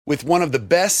With one of the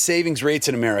best savings rates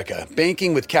in America,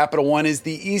 banking with Capital One is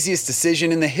the easiest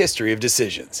decision in the history of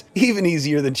decisions. Even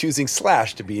easier than choosing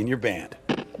Slash to be in your band.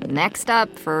 Next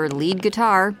up for lead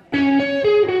guitar.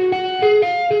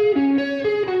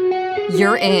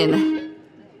 You're in.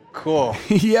 Cool.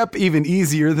 Yep, even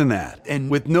easier than that. And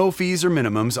with no fees or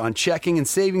minimums on checking and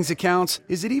savings accounts,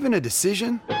 is it even a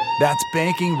decision? That's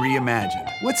banking reimagined.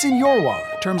 What's in your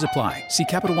wallet? Terms apply. See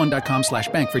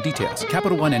CapitalOne.com/bank for details.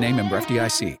 Capital One N.A. member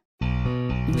FDIC.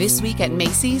 This week at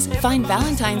Macy's, find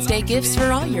Valentine's Day gifts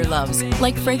for all your loves,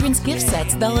 like fragrance gift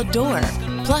sets they'll adore.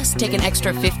 Plus, take an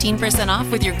extra 15% off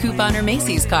with your coupon or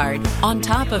Macy's card, on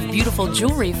top of beautiful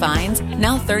jewelry finds,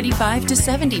 now 35 to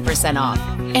 70% off,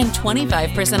 and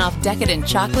 25% off decadent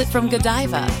chocolate from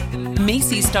Godiva.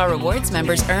 Macy's Star Rewards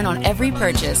members earn on every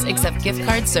purchase except gift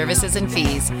card services and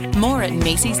fees. More at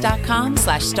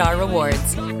Macys.com/Star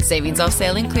Rewards. Savings off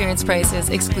sale and clearance prices.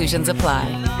 Exclusions apply.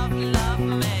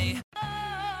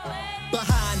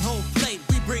 Behind home plate,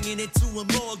 we bringing it to them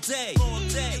all day. You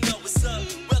know what's up?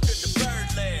 Welcome to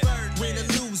Birdland. Win or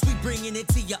lose, we bringing it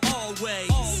to you always.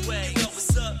 You know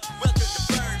what's up? Welcome to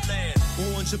Birdland.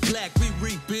 Orange or black, we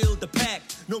rebuild the pack.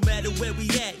 No matter where we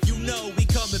at, you know we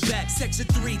coming back. Section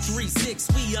 336,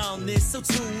 we on this, so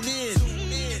tune in.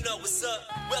 You know what's up?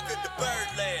 Welcome to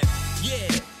Birdland. Yeah,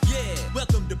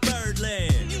 welcome to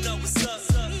Birdland. You know what's up?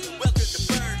 Welcome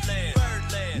to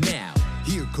Birdland. Now,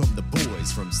 here come the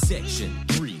boys from Section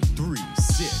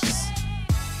 336.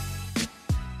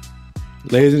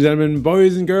 Ladies and gentlemen,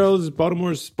 boys and girls,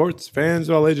 Baltimore sports fans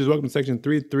of all ages, welcome to Section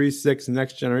 336,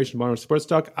 Next Generation Baltimore Sports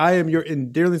Talk. I am your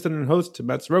endearingly southern host,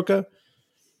 Matt Soroka.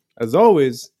 As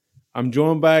always, I'm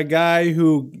joined by a guy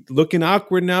who looking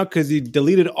awkward now because he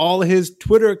deleted all his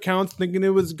Twitter accounts thinking it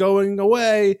was going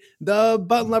away, the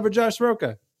button lover, Josh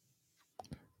Soroka.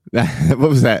 What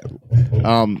was that?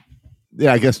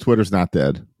 Yeah, I guess Twitter's not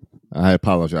dead. I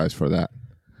apologize for that.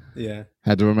 Yeah.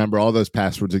 Had to remember all those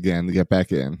passwords again to get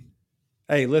back in.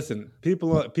 Hey, listen,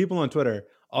 people on Twitter.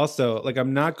 Also, like,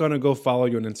 I'm not going to go follow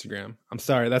you on Instagram. I'm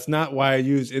sorry. That's not why I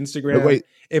use Instagram. Wait,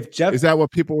 if Jeff, is that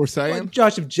what people were saying? Well,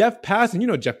 Josh, if Jeff Passan, you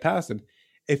know Jeff Passan,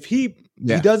 if he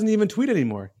doesn't even tweet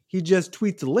anymore. He just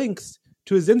tweets links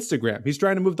to his Instagram. He's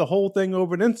trying to move the whole thing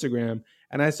over to Instagram.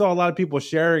 And I saw a lot of people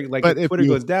sharing, like, if Twitter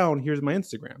goes down, here's my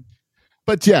Instagram.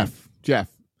 But Jeff,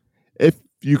 if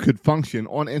you could function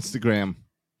on Instagram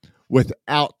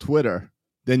without Twitter,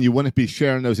 then you wouldn't be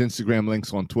sharing those Instagram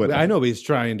links on Twitter. I know he's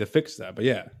trying to fix that, but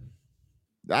yeah.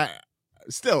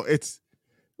 Still, it's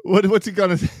what's he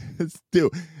gonna do?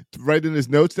 Write in his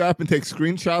notes app and take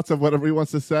screenshots of whatever he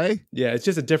wants to say? Yeah, it's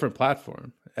just a different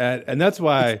platform, and that's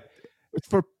why it's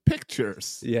for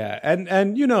pictures. Yeah,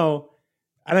 and you know,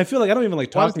 and I feel like I don't even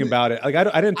like talking about it. Like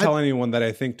I didn't tell anyone that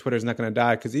I think Twitter's not going to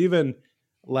die, because even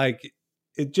like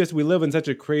it just, we live in such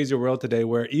a crazy world today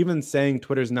where even saying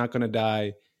Twitter's not going to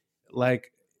die, like,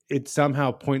 it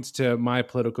somehow points to my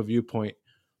political viewpoint,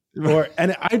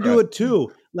 and I do it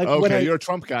too. Like, okay, you're a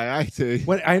Trump guy. I see.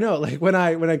 When I know, like when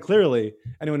I clearly,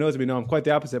 anyone knows me, know I'm quite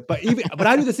the opposite. But but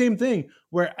I do the same thing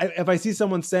where if I see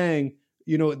someone saying,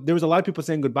 you know, there was a lot of people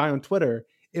saying goodbye on Twitter.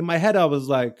 In my head, I was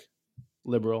like,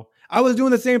 liberal. I was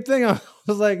doing the same thing. I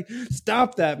was like,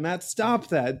 stop that, Matt. Stop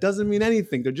that. It doesn't mean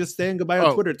anything. They're just saying goodbye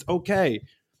on Twitter. It's okay.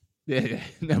 Yeah.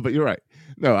 No, but you're right.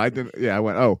 No, I didn't. Yeah, I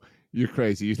went, oh, you're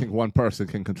crazy. You think one person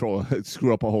can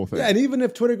screw up a whole thing. Yeah, and even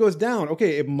if Twitter goes down,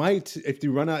 okay, it might, if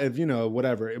you run out of, you know,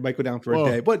 whatever, it might go down for a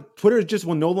day. But Twitter just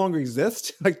will no longer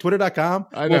exist. Like Twitter.com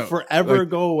will forever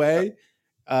go away.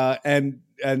 And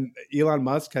Elon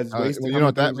Musk has wasted you know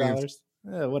what that means?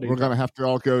 Yeah, we're going to have to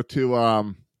all go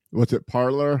to, what's it,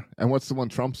 Parler? And what's the one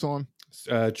Trump's on?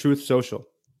 Truth Social.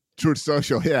 Truth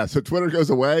Social, yeah. So Twitter goes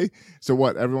away. So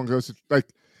what? Everyone goes to, like,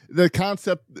 the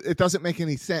concept, it doesn't make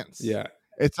any sense. Yeah.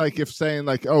 It's like if saying,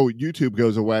 like, oh, YouTube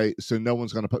goes away, so no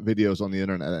one's going to put videos on the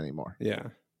internet anymore. Yeah.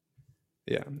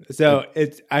 Yeah. So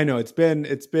I know it's been,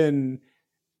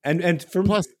 and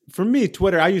for me,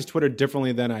 Twitter, I use Twitter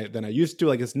differently than I used to.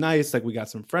 Like, it's nice. Like, we got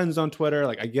some friends on Twitter.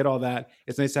 Like, I get all that.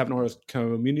 It's nice to have an order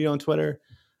community on Twitter.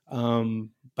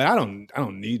 But I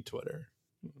don't need Twitter.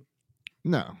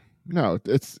 No,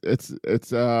 it's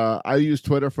I use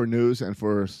Twitter for news and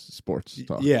for sports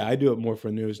talk. Yeah, I do it more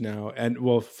for news now, and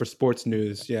for sports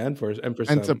news, yeah, and for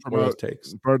some to promote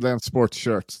takes. Birdland Sports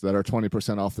shirts that are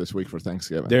 20% off this week for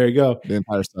Thanksgiving. There you go. The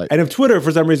entire site. And if Twitter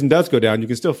for some reason does go down, you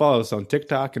can still follow us on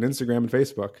TikTok and Instagram and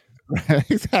Facebook.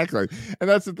 Exactly, and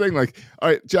that's the thing. Like, all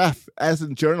right, Jeff, as a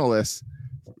journalist,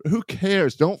 who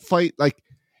cares? Don't fight. Like,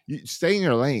 you stay in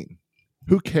your lane.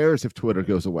 Who cares if Twitter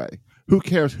goes away? Who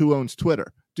cares who owns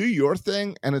Twitter? Do your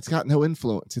thing, and it's got no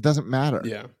influence. It doesn't matter.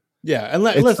 Yeah. Yeah, and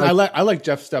It's listen, like- I like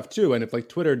Jeff's stuff too. And if like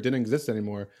Twitter didn't exist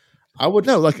anymore, I would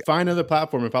find another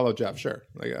platform and follow Jeff. Sure,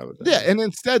 like I would. Yeah, and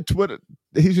instead, Twitter,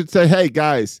 he should say, "Hey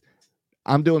guys,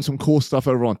 I'm doing some cool stuff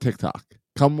over on TikTok.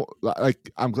 Come,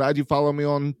 like, I'm glad you follow me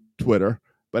on Twitter,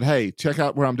 but hey, check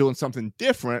out where I'm doing something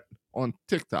different on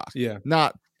TikTok. Yeah.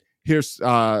 Not here's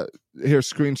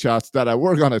screenshots that I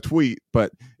were gonna tweet,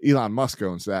 but Elon Musk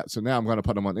owns that, so now I'm gonna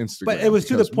put them on Instagram. But it was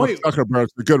to the because Mark point-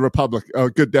 Zuckerberg's a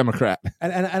good Democrat.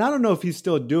 And I don't know if he's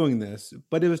still doing this,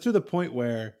 but it was to the point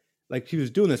where like he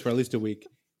was doing this for at least a week.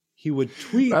 He would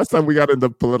tweet. Last time we got into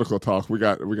political talk, we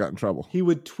got in trouble. He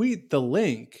would tweet the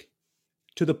link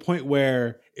to the point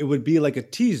where it would be like a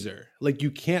teaser. Like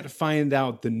you can't find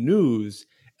out the news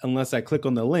unless I click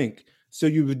on the link. So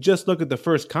you would just look at the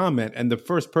first comment and the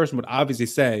first person would obviously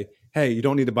say, "Hey, you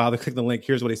don't need to bother click the link.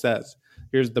 Here's what he says.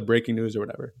 Here's the breaking news or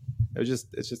whatever." It's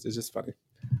just funny.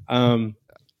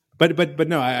 But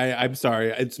no, I'm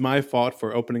sorry. It's my fault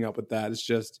for opening up with that. It's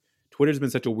just Twitter's been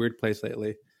such a weird place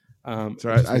lately.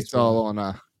 So I saw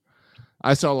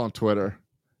on Twitter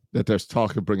that there's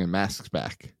talk of bringing masks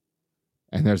back,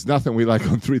 and there's nothing we like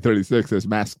on 336 as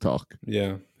mask talk.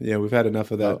 Yeah, we've had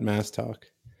enough of that mass talk.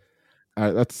 All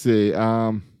right, let's see.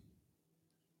 I'm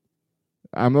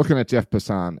looking at Jeff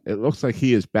Passan. It looks like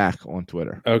he is back on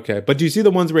Twitter. Okay, but do you see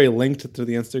the ones where he linked to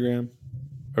the Instagram,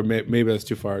 or maybe that's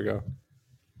too far ago?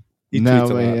 He tweets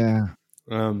a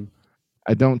lot.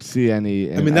 I don't see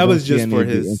any. I mean, that was just for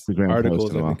his Instagram articles,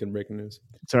 posts I think, in breaking news.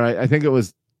 It's all right. I think it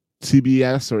was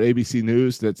CBS or ABC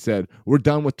News that said, "We're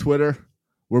done with Twitter.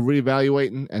 We're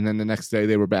reevaluating," and then the next day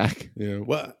they were back. Yeah.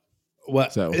 What?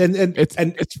 So and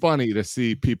it's funny to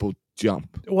see people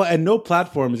jump. Well, and no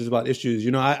platform is just about issues.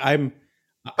 You know, I'm.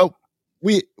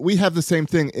 We have the same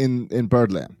thing in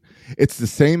Birdland. It's the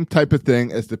same type of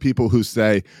thing as the people who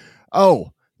say,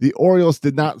 "Oh, the Orioles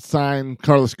did not sign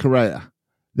Carlos Correa.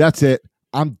 That's it.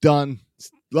 I'm done.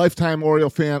 Lifetime Oriole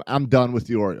fan. I'm done with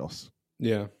the Orioles."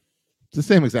 Yeah, it's the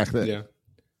same exact thing. Yeah,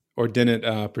 or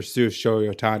didn't pursue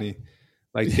Shohei Ohtani,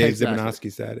 like Dave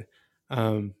Zimanoski said.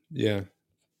 Yeah.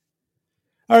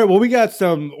 All right. Well, we got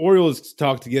some Orioles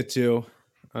talk to get to.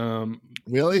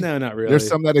 Really? No, not really. There's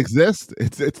some that exist.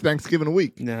 It's Thanksgiving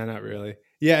week. No, not really.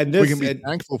 Yeah, and we can be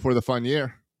thankful for the fun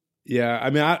year. Yeah, I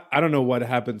mean, I don't know what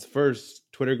happens first.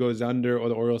 Twitter goes under, or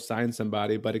the Orioles sign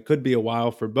somebody, but it could be a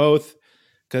while for both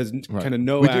because kind of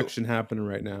no action happening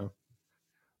right now.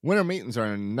 Winter meetings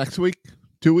are next week,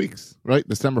 2 weeks, right?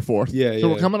 December 4th. Yeah, so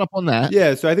we're coming up on that.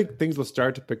 Yeah, so I think things will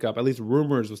start to pick up. At least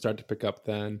rumors will start to pick up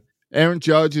then. Aaron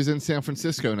Judge is in San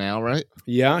Francisco now, right?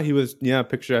 Yeah, he was. Yeah,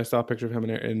 I saw a picture of him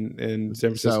in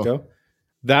San Francisco. So,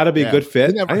 that'll be a good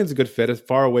fit. I think it's a good fit, as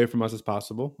far away from us as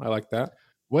possible. I like that.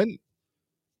 When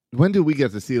do we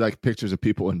get to see like pictures of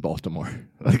people in Baltimore?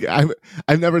 Like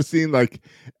I've never seen like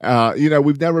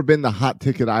we've never been the hot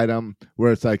ticket item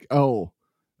where it's like,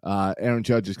 Aaron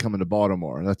Judge is coming to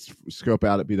Baltimore. Let's scope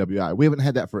out at BWI. We haven't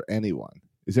had that for anyone.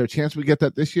 Is there a chance we get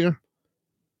that this year?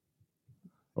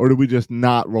 Or do we just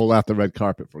not roll out the red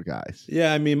carpet for guys?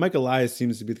 Yeah, I mean, Mike Elias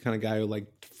seems to be the kind of guy who like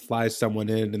flies someone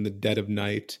in the dead of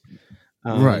night,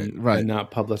 right, and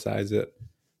not publicize it.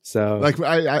 So,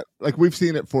 like we've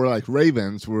seen it for like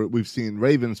Ravens, where we've seen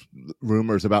Ravens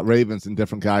rumors about Ravens and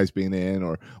different guys being in,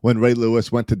 or when Ray Lewis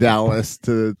went to Dallas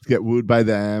to get wooed by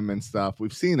them and stuff.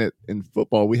 We've seen it in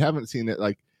football. We haven't seen it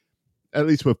like, at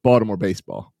least with Baltimore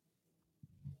baseball.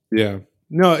 Yeah,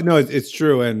 no, it's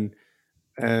true, and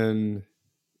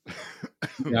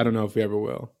I don't know if we ever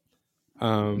will.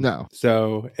 No.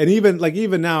 So, and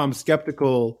even now, I'm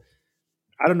skeptical.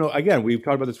 I don't know. Again, we've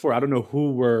talked about this before. I don't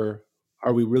know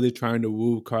are we really trying to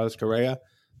woo Carlos Correa?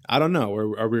 I don't know.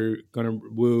 Or are we going to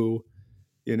woo,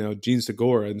 Gene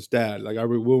Segura instead? Like, are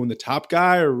we wooing the top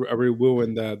guy, or are we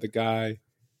wooing the guy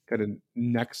kind of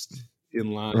next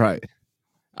in line? Right.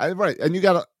 Right. And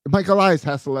Mike Elias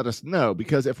has to let us know,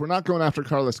 because if we're not going after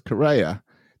Carlos Correa,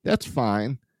 that's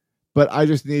fine. But I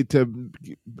just need to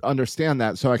understand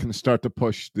that so I can start to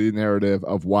push the narrative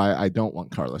of why I don't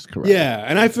want Carlos Correa. Yeah,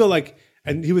 and I feel like,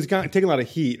 and he was taking a lot of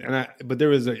heat, but there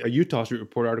was a Utah Street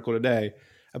Report article today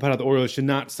about how the Orioles should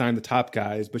not sign the top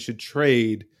guys, but should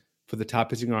trade for the top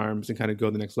pitching arms and kind of go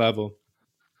to the next level,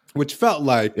 which felt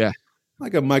like a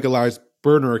Mike Elias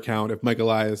burner account if Mike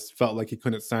Elias felt like he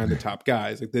couldn't sign the top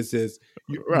guys. Like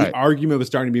the argument was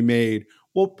starting to be made.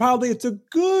 Well, probably it's a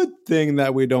good thing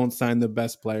that we don't sign the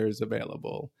best players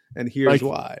available. And here's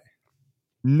why.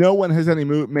 No one has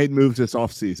made moves this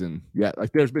offseason yet.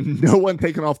 Like, there's been no one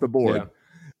taken off the board. Yeah.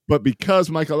 But because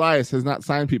Mike Elias has not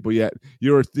signed people yet,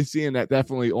 you're seeing that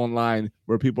definitely online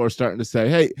where people are starting to say,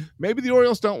 hey, maybe the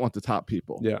Orioles don't want the top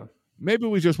people. Yeah. Maybe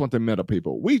we just want the middle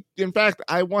people. In fact,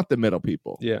 I want the middle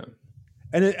people. Yeah.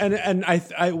 And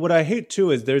I what I hate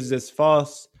too is there's this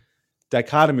false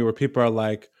dichotomy where people are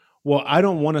like, well, I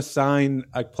don't want to sign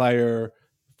a player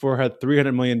for a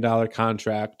 $300 million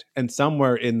contract. And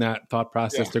somewhere in that thought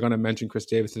process, they're going to mention Chris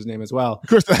Davis's name as well.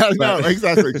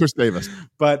 Exactly. Chris Davis.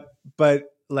 But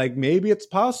like maybe it's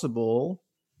possible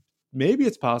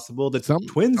that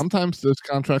Twins sometimes those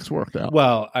contracts work out.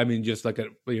 Well, I mean, just look at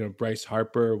Bryce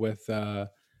Harper with the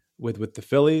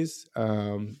Phillies.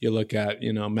 You look at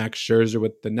Max Scherzer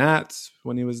with the Nats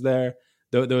when he was there.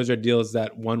 Those are deals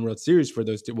that won World Series for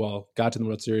those two. Well, got to the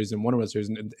World Series and won a World Series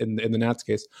in the Nats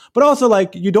case. But also,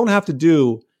 like, you don't have to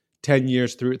do 10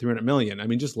 years, $300 million. I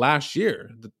mean, just last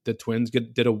year, the Twins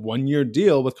did a 1-year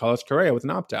deal with Carlos Correa with an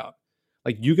opt-out.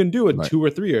 Like, you can do a 2 or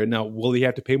 3 year. Now, will he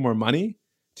have to pay more money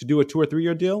to do a 2 or 3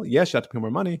 year deal? Yes, you have to pay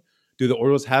more money. Do the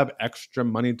Orioles have extra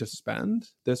money to spend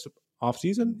this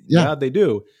offseason? Yeah, they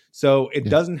do. So it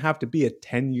doesn't have to be a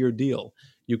 10-year deal.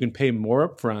 You can pay more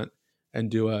upfront and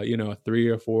do a 3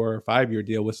 or 4 or 5 year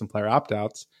deal with some player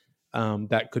opt-outs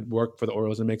that could work for the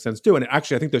Orioles and make sense too. And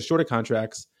actually, I think those shorter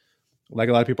contracts, like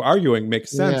a lot of people arguing, make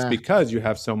sense because you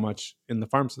have so much in the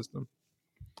farm system.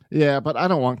 Yeah, but I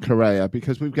don't want Correa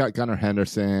because we've got Gunnar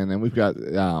Henderson and we've got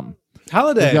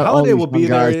Holiday. Holiday will be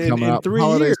there in 3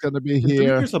 Holiday's years. going to be in here. 3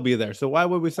 years he'll be there. So why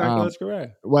would we sign Carlos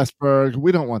Correa? Westberg.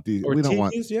 We don't want these. We don't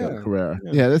want Correa.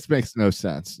 Yeah, this makes no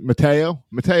sense. Mateo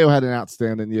had an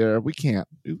outstanding year. We can't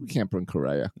bring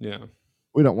Correa. Yeah.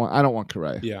 I don't want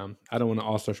Correa. Yeah. I don't want to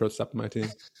also shortstop my team.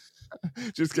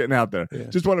 Just getting out there. Yeah.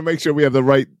 Just want to make sure we have the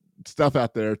right stuff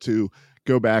out there to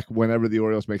go back whenever the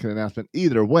Orioles make an announcement.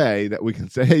 Either way, that we can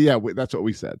say, hey, that's what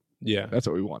we said. Yeah. That's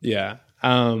what we want. Yeah.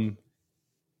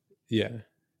 Yeah.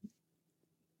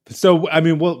 So I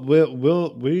mean,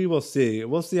 we will see.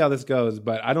 We'll see how this goes,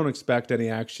 but I don't expect any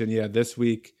action. This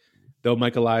week, though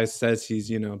Michael Elias says he's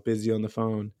busy on the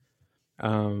phone.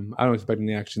 I don't expect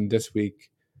any action this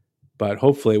week, but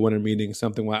hopefully, winter meeting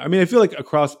something. I mean, I feel like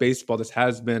across baseball, this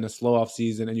has been a slow off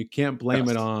season, and you can't blame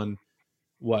it on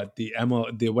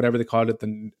the whatever they called it,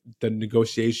 the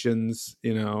negotiations. The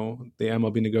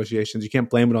MLB negotiations. You can't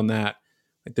blame it on that.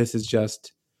 Like, this is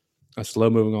just a slow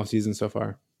moving off season so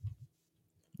far.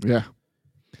 Yeah.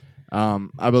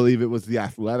 I believe it was The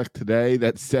Athletic today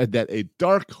that said that a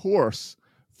dark horse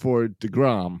for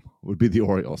DeGrom would be the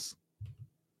Orioles.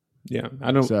 Yeah.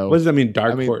 I don't. So, what does that mean,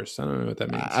 dark horse? I don't know what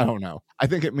that means. I don't know. I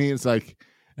think it means like,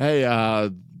 hey,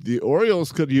 the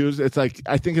Orioles could use. It's like,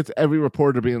 I think it's every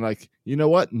reporter being like, you know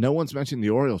what? No one's mentioned the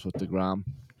Orioles with DeGrom.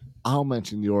 I'll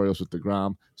mention the Orioles with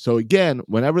DeGrom. So again,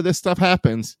 whenever this stuff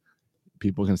happens,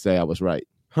 people can say I was right.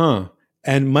 Huh.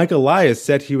 And Mike Elias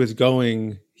said he was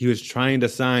trying to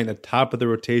sign a top of the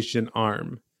rotation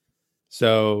arm.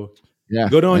 So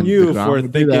good on you DeGrom for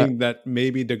thinking that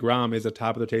maybe DeGrom is a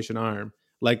top of the rotation arm.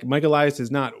 Like, Mike Elias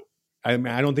is not, I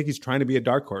don't think he's trying to be a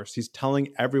dark horse. He's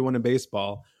telling everyone in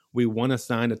baseball, we want to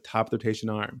sign a top of the rotation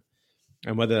arm.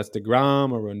 And whether that's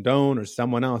DeGrom or Rondon or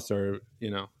someone else, or,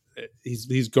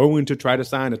 he's going to try to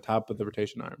sign a top of the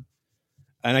rotation arm.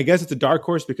 And I guess it's a dark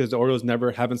horse because the Orioles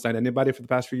haven't signed anybody for the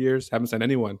past few years, haven't signed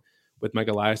anyone with Mike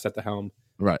Elias at the helm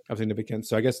of significance.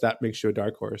 So I guess that makes you a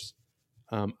dark horse.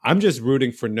 I'm just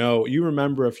rooting for no. You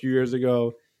remember a few years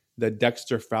ago the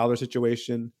Dexter Fowler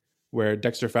situation where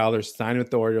Dexter Fowler signed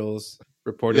with the Orioles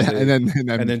reportedly,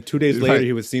 and then 2 days later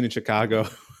he was seen in Chicago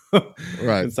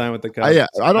and signed with the Cubs.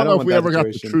 I don't know if we ever got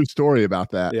the true story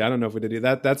about that. Yeah, I don't know if we did.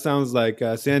 That sounds like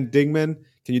Sam Dingman.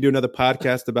 Can you do another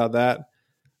podcast about that?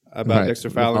 About Dexter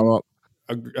Fowler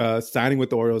signing with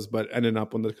the Orioles but ending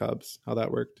up on the Cubs, how that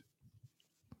worked.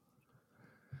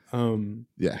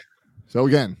 Yeah. So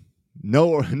again,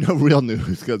 no real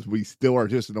news because we still are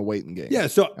just in a waiting game. Yeah.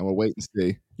 And we'll wait and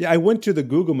see. Yeah, I went to the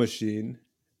Google machine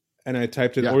and I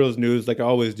typed in Orioles news like I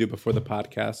always do before the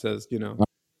podcast, as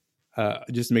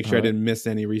just to make sure I didn't miss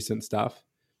any recent stuff.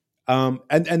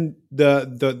 And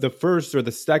the first or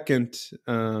the second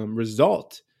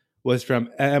result was from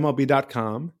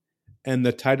MLB.com. And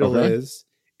the title is,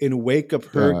 in wake of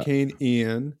Hurricane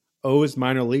Ian, O's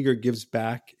minor leaguer gives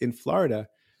back in Florida.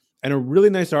 And a really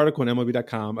nice article on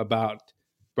MLB.com about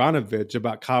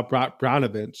Kyle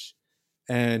Brnovich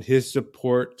and his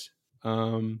support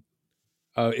in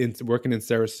working in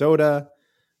Sarasota,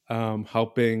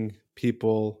 helping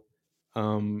people,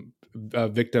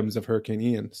 victims of Hurricane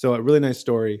Ian. So a really nice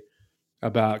story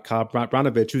about Kyle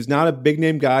Brnovich, who's not a big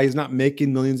name guy. He's not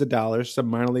making millions of dollars, some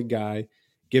minor league guy,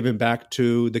 giving back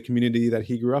to the community that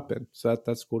he grew up in. So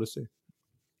that's cool to see.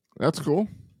 That's cool.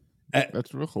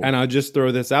 That's real cool. And I'll just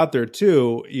throw this out there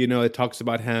too. It talks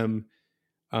about him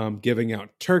giving out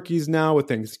turkeys now with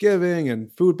Thanksgiving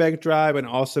and food bank drive, and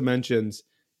also mentions,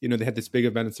 they had this big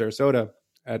event in Sarasota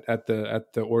at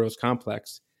the Orioles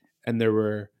complex, and there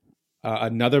were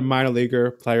another minor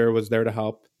leaguer player was there to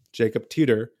help, Jacob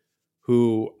Teeter,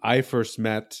 who I first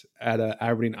met at an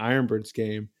Aberdeen Ironbirds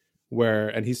game,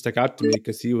 and he stuck out to me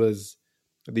because he was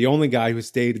the only guy who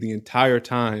stayed the entire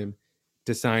time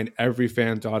to sign every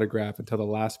fan's autograph until the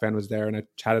last fan was there, and I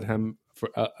chatted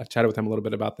with him a little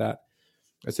bit about that.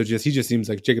 So he just seems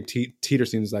like Jacob Teeter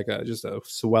seems like just a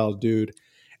swell dude.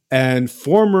 And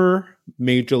former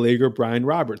major leaguer Brian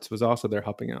Roberts was also there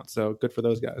helping out. So good for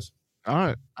those guys. All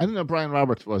right. I didn't know Brian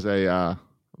Roberts was a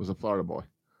Florida boy.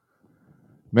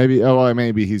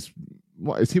 Maybe he's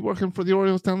is he working for the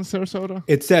Orioles down in Sarasota?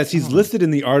 It says he's listed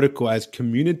in the article as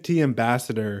community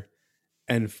ambassador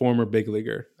and former big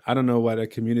leaguer. I don't know what a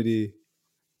community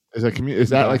is. Is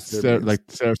that like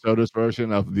Sarasota's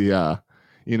version of the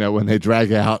when they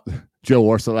drag out Joe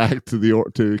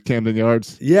Orsulak to Camden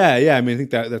Yards? Yeah. I mean, I think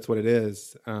that's what it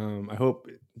is. I hope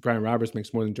Brian Roberts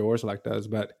makes more than Joe Orsulak does,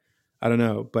 but I don't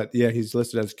know. But yeah, he's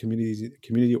listed as community.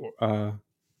 What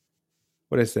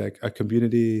did I say? A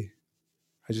community.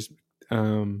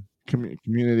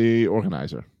 Community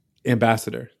organizer,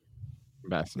 ambassador.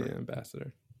 Yeah,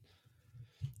 ambassador.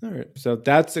 All right, so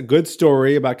that's a good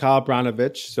story about Kyle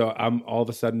Brnovich. So I'm all of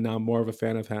a sudden now more of a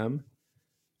fan of him.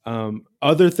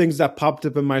 Other things that popped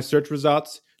up in my search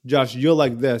results, Josh, you'll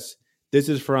like this. This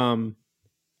is from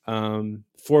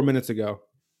 4 minutes ago.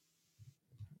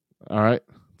 All right.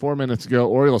 4 minutes ago,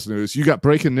 Orioles news. You got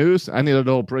breaking news? I need a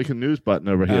little breaking news button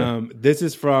over here. This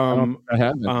is from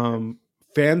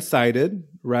Fansided,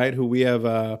 right? Who we have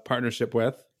a partnership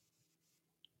with.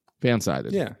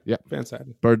 Fansided. Yeah.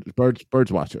 Fansided.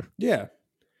 Birds Watcher. Yeah.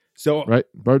 So right,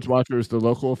 Birds Watcher is the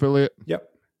local affiliate.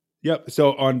 Yep.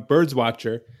 So on Birds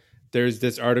Watcher, there's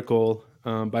this article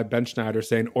by Ben Schneider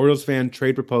saying Orioles fan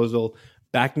trade proposal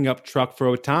backing up truck for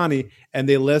Ohtani, and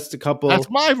they list a couple. That's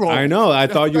my role. I know. I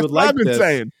thought you would like this.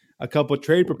 Saying. A couple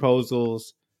trade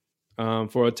proposals for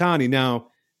Ohtani. Now,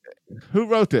 who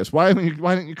wrote this? Why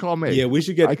didn't you call me? Yeah, we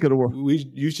should get. I could have.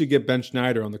 You should get Ben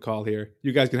Schneider on the call here.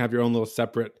 You guys can have your own little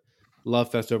separate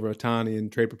love fest over Ohtani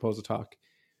and trade proposal talk.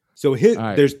 So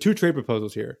there's two trade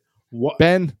proposals here.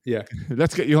 Ben, yeah,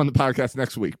 let's get you on the podcast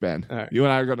next week, Ben. All right. You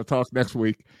and I are going to talk next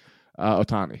week.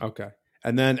 Ohtani. Okay.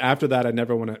 And then after that, I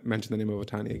never want to mention the name of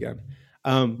Ohtani again.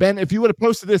 Ben, if you would have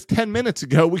posted this 10 minutes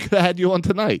ago, we could have had you on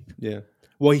tonight. Yeah.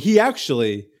 Well, he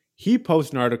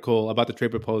posted an article about the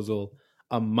trade proposal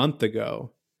a month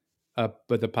ago,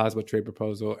 but the possible trade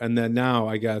proposal. And then now,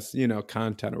 I guess,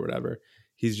 content or whatever.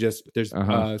 He's just, there's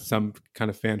some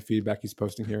kind of fan feedback he's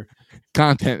posting here.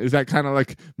 Content. Is that kind of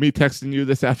like me texting you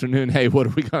this afternoon? Hey, what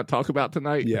are we going to talk about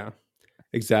tonight? Yeah,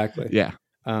 exactly. Yeah.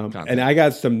 And I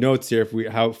got some notes here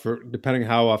depending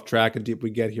how off track and deep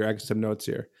we get here, I got some notes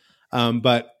here.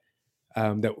 But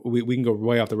that we can go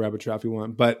way off the rabbit trail if you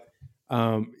want. But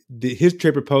his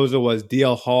trade proposal was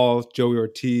DL Hall, Joey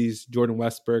Ortiz, Jordan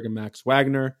Westberg, and Max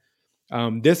Wagner.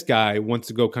 This guy wants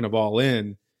to go kind of all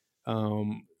in.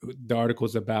 The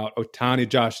article's about Ohtani.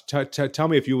 Josh, tell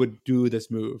me if you would do this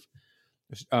move.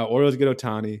 Orioles get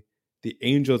Ohtani. The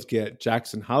Angels get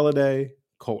Jackson Holliday,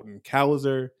 Colton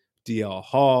Cowser, DL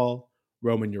Hall,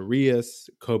 Roman Urias,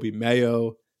 Kobe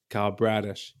Mayo, Kyle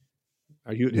Bradish.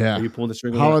 Are you pulling the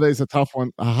string? Holiday's a tough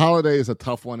one. Holiday is a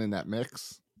tough one in that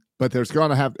mix, but there's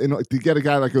going to have to get a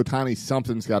guy like Ohtani,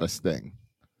 something's got to sting.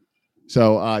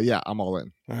 So I'm all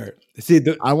in. All right. See,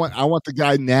 I want the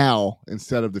guy now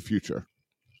instead of the future.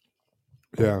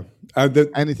 Yeah,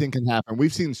 anything can happen.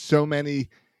 We've seen so many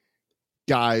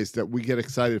guys that we get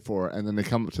excited for, and then they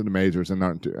come up to the majors and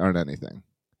aren't anything.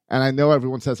 And I know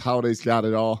everyone says Holiday's got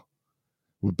it all,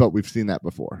 but we've seen that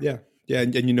before. Yeah,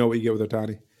 and you know what you get with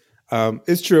Ohtani.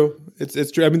 It's true.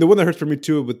 It's true. I mean, the one that hurts for me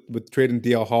too with trading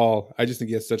DL Hall, I just think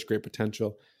he has such great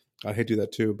potential. I hate to do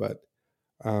that too, but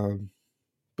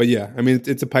yeah, I mean,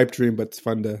 it's a pipe dream, but it's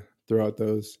fun to throw out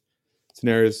those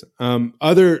scenarios.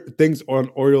 Other things on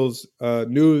Orioles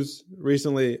news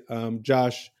recently,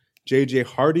 Josh, JJ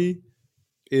Hardy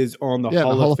is on the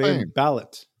Hall of Fame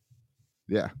ballot.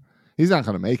 Yeah, he's not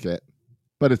going to make it,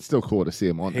 but it's still cool to see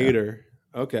him on there.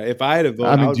 Okay, if I had a vote,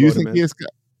 I mean, do you think he is?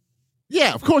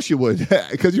 Yeah, of course you would,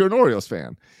 because you're an Orioles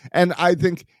fan, and I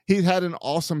think he's had an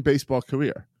awesome baseball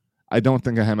career. I don't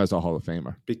think of him as a Hall of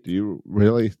Famer. Do you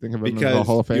really think of him as a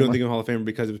Hall of Famer? You don't think of Hall of Famer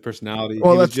because of his personality.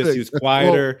 Well, he was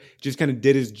quieter, just kind of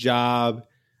did his job.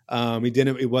 He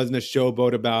wasn't a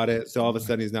showboat about it, so all of a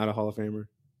sudden he's not a Hall of Famer.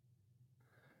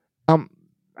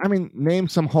 I mean, name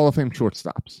some Hall of Fame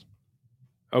shortstops.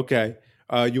 Okay.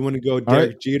 You want to go All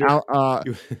Derek right. Jeter?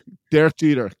 Derek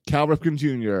Jeter, Cal Ripken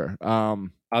Jr.,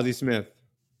 Ozzie Smith.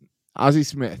 Ozzie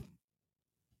Smith.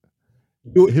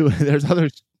 There's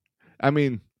others. I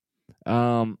mean,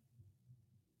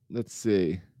 let's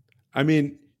see. I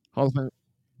mean, Hall of Fame.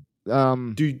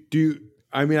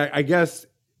 I guess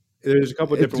there's a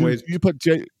couple of different ways. Do you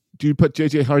put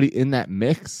JJ Hardy in that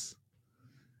mix?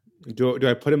 Do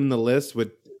I put him in the list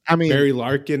with Barry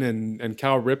Larkin and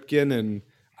Cal Ripken and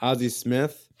Ozzie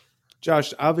Smith?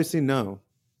 Josh, obviously no.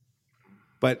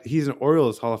 But he's an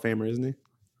Orioles Hall of Famer, isn't he?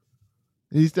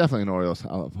 He's definitely an Orioles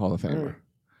Hall of Famer. Right.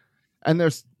 And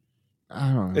there's,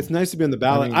 I don't know. It's nice to be on the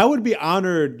ballot. I would be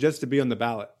honored just to be on the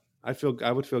ballot. I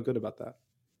would feel good about that.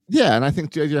 Yeah, and I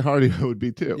think JJ Hardy would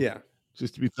be too. Yeah.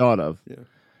 Just to be thought of. Yeah.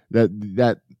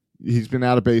 That he's been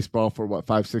out of baseball for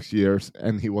 5-6 years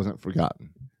and he wasn't forgotten.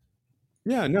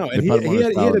 Yeah, no. And he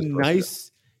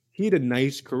had a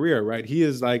nice career, right? He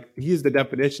is the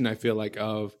definition, I feel like,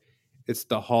 of it's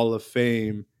the Hall of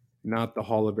Fame, not the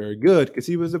Hall of Very Good, because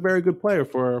he was a very good player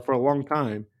for a long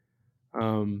time.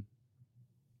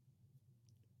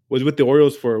 Was with the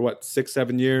Orioles for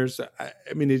 6-7 years. I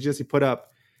mean, he put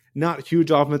up not huge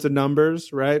offensive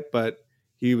numbers, right? But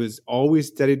he was always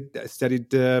steady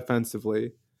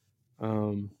defensively.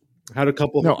 Had a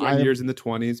couple of years in the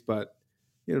 20s, but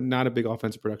not a big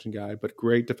offensive production guy, but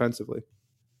great defensively.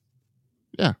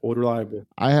 Yeah, old reliable.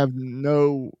 I have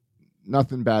nothing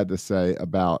bad to say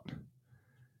about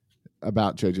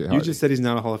JJ Hardy. You just said he's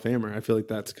not a Hall of Famer. I feel like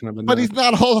that's kind of but he's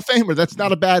not a Hall of Famer. That's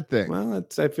not a bad thing. Well,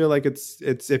 I feel like it's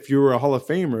if you were a Hall of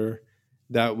Famer,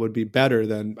 that would be better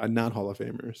than a not Hall of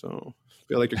Famer. So I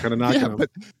feel like you're kind of knocking him.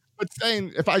 But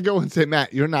saying, if I go and say,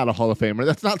 Matt, you're not a Hall of Famer,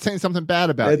 that's not saying something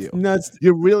bad about you. Nuts.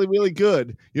 You're really, really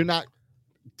good. You're not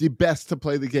the best to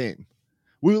play the game.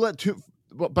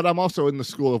 But I'm also in the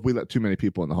school of we let too many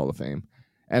people in the Hall of Fame.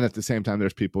 And at the same time,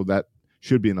 there's people that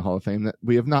should be in the Hall of Fame that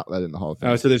we have not let in the Hall of Fame.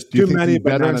 Oh, so there's too many,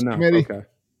 but not enough. Okay.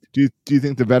 Do you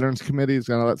think the Veterans Committee is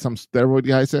going to let some steroid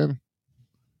guys in?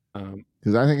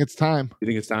 Because I think it's time. You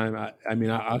think it's time?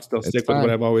 I'll still stick with what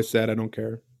I've always said. I don't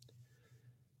care.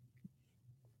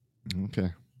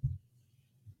 Okay.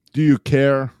 Do you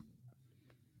care?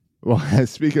 Well,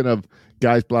 speaking of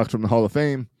guys blocked from the Hall of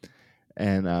Fame,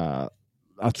 and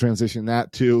I'll transition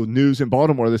that to news in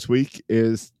Baltimore this week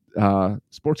is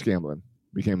sports gambling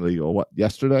became legal.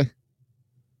 Yesterday?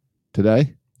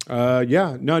 Today?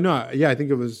 Yeah. No. Yeah, I thought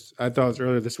it was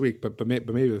earlier this week, but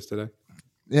maybe it was today.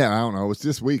 Yeah, I don't know. It was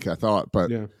this week, I thought,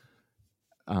 but yeah.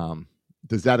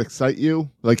 Does that excite you?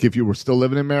 Like if you were still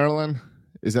living in Maryland,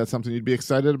 is that something you'd be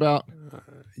excited about?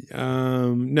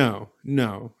 No,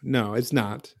 it's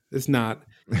not. It's not.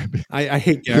 I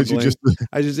hate gambling.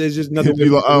 It's just nothing to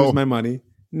lose my money.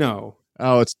 No.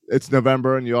 Oh, it's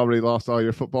November and you already lost all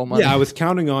your football money? Yeah, I was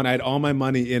counting on. I had all my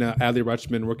money in a Adley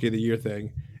Rutschman Rookie of the Year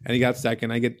thing, and he got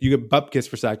second. You get Bupkis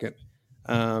for second.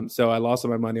 So I lost all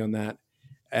my money on that,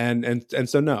 and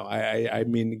so no, I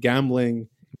mean gambling.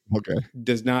 Okay.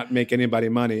 Does not make anybody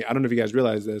money. I don't know if you guys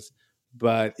realize this,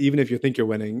 but even if you think you're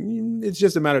winning, it's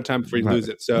just a matter of time before you lose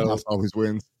it. So the house always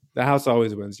wins. The house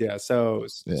always wins. Yeah. So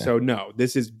no,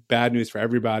 this is bad news for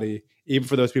everybody. Even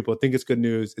for those people who think it's good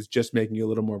news, it's just making you a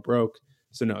little more broke.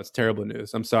 So no, it's terrible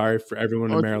news. I'm sorry for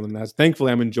everyone in Maryland.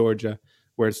 Thankfully, I'm in Georgia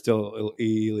where it's still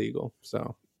illegal.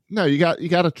 So no, you got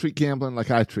to treat gambling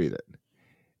like I treat it.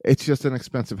 It's just an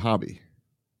expensive hobby.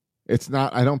 It's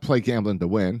not. I don't play gambling to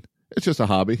win. It's just a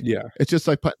hobby. Yeah. It's just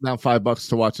like putting down $5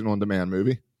 to watch an on-demand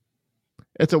movie.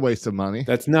 It's a waste of money.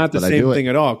 That's not the same thing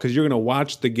at all because you're going to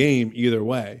watch the game either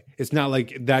way. It's not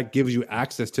like that gives you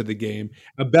access to the game.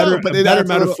 A better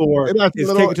metaphor is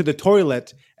take it to the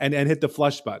toilet and hit the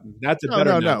flush button. That's a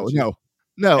better analogy.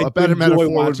 No. A better metaphor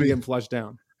would be getting flushed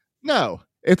down. No,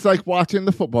 it's like watching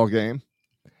the football game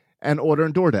and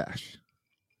ordering DoorDash.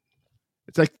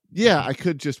 It's like, yeah, I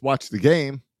could just watch the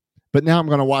game, but now I'm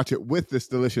going to watch it with this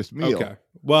delicious meal. Okay.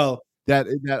 Well, that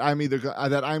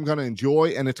I'm going to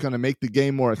enjoy, and it's going to make the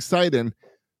game more exciting.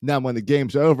 Now, when the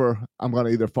game's over, I'm going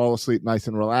to either fall asleep nice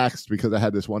and relaxed because I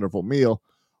had this wonderful meal,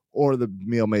 or the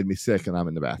meal made me sick and I'm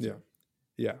in the bathroom.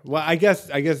 Yeah. Well, I guess,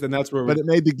 and that's where. But it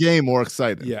made the game more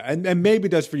exciting. Yeah, and maybe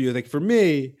it does for you. Like for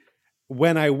me,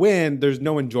 when I win, there's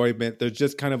no enjoyment. There's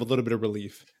just kind of a little bit of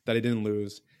relief that I didn't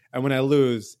lose, and when I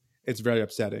lose, it's very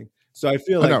upsetting. So I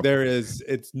feel like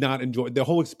it's not enjoyable. The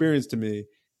whole experience to me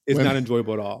is not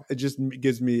enjoyable at all. It just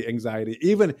gives me anxiety.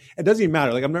 Even it doesn't even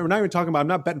matter. Like we're not even talking about. I'm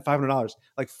not betting $500.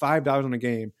 Like $5 on a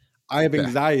game. I have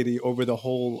anxiety over the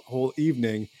whole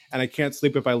evening, and I can't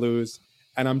sleep if I lose.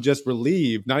 And I'm just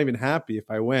relieved, not even happy if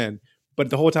I win. But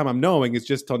the whole time I'm knowing it's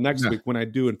just till next week when I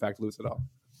do in fact lose it all.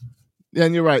 Yeah,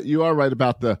 and you're right. You are right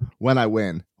about the when I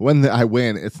win. When I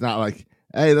win, it's not like,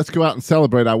 hey, let's go out and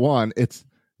celebrate. I won. It's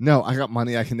no, I got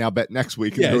money. I can now bet next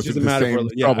week. And Yeah, go it's just a through the matter same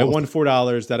of I troubles. won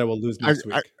 $4 that I will lose next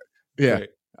week. Yeah. Right.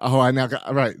 Oh, I now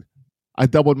got right. I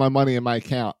doubled my money in my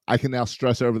account. I can now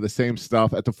stress over the same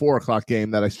stuff at the 4:00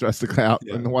 game that I stressed out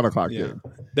in the 1:00 game.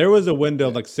 There was a window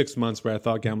of like 6 months where I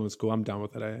thought gambling was cool. I'm done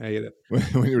with it. I hate it.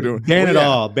 When you were doing Ban it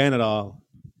all. Ban it all.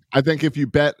 I think if you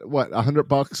bet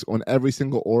 $100 on every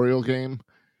single Oriole game,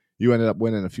 you ended up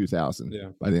winning a few thousand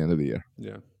by the end of the year.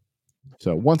 Yeah.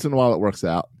 So once in a while it works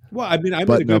out. Well, I mean, I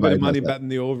made a good bit of money betting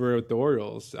the over with the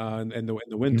Orioles and the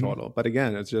win total. But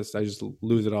again, I just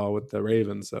lose it all with the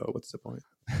Ravens. So what's the point?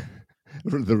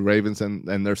 The Ravens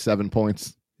and their 7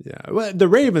 points. Yeah, well, the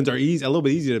Ravens are a little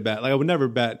bit easier to bet. Like I would never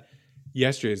bet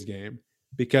yesterday's game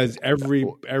because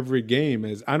every game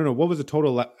is, I don't know, what was the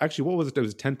total? Actually, what was it? It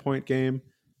was a 10-point game,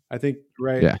 I think,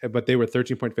 right? Yeah. But they were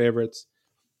 13-point favorites.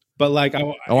 But like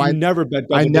I never bet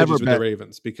double digits with the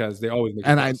Ravens because they always make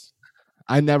sense.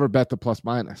 I never bet the plus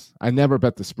minus. I never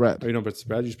bet the spread. Oh, you don't bet the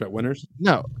spread? You just bet winners?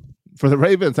 No. For the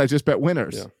Ravens, I just bet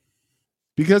winners. Yeah.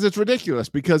 Because it's ridiculous.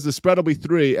 Because the spread will be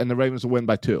 3 and the Ravens will win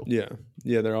by 2. Yeah.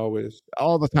 Yeah, they're always.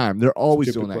 All the time. They're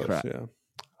always doing that close, crap.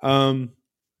 Yeah.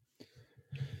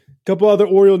 Couple other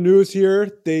Oriole news here.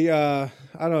 They I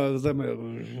don't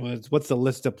know what's the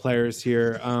list of players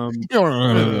here.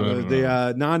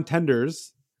 The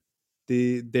non-tenders.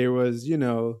 There was,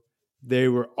 they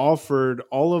were offered,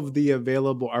 all of the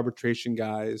available arbitration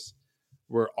guys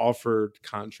were offered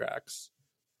contracts.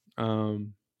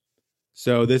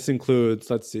 So this includes,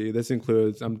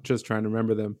 I'm just trying to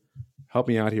remember them. Help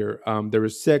me out here. There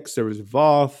was 6. There was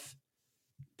Voth.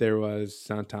 There was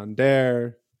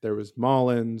Santander. There was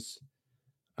Mullins.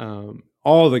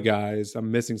 All the guys.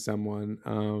 I'm missing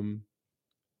someone.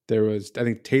 There was, I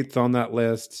think Tate's on that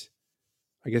list.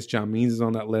 I guess John Means is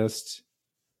on that list.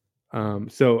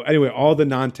 So anyway, all the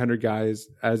non-tender guys,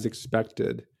 as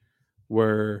expected,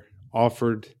 were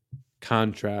offered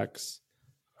contracts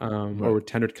or were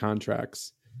tendered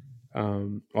contracts.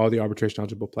 All the arbitration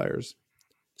eligible players.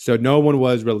 So no one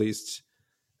was released,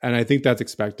 and I think that's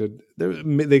expected.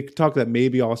 They talk that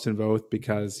maybe Austin Voth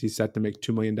because he's set to make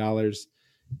 $2 million.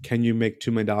 Can you make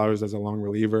 $2 million as a long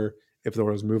reliever if the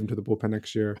Orioles move into the bullpen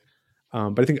next year?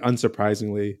 But I think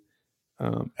unsurprisingly,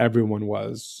 everyone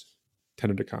was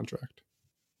tendered a contract.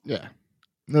 Yeah.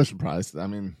 No surprise. I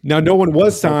mean, now no one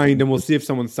was signed, and we'll see if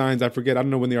someone signs. I forget. I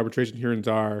don't know when the arbitration hearings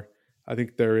are. I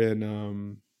think they're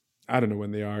in, I don't know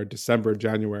when they are, December,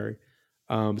 January.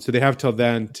 So they have till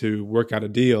then to work out a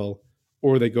deal,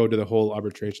 or they go to the whole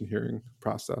arbitration hearing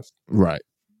process. Right.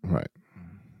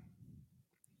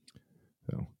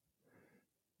 So,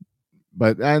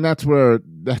 and that's where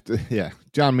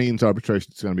John Means'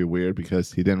 arbitration is going to be weird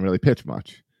because he didn't really pitch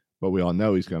much, but we all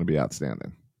know he's going to be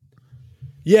outstanding.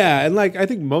 Yeah, and like I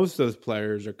think most of those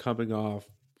players are coming off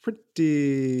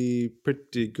pretty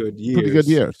good years. Pretty good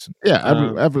years.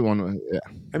 Yeah, everyone. Yeah.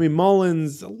 I mean,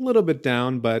 Mullins a little bit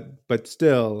down, but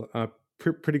still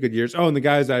pretty good years. Oh, and the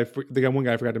one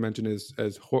guy I forgot to mention is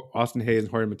Austin Hayes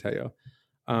and Jorge Mateo.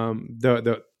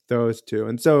 Those two,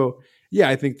 and so yeah,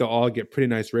 I think they'll all get pretty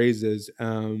nice raises.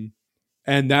 And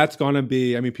that's going to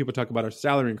be. I mean, people talk about our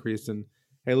salary increase, and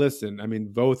hey, listen, I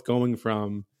mean, both going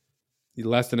from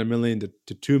less than $1 million to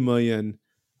 $2 million.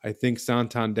 I think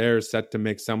Santander is set to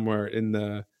make somewhere in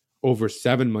the over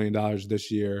 $7 million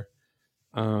this year.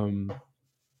 So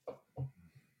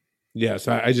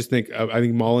I just think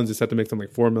Mullins is set to make something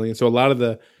like $4 million. So a lot of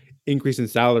the increase in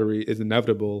salary is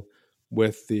inevitable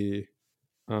with the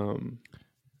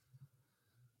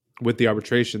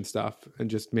arbitration stuff and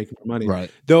just making more money.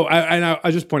 Right. Though I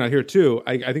just point out here too.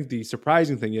 I think the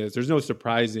surprising thing is there's no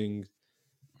surprising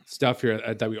stuff here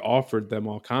that we offered them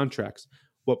all contracts.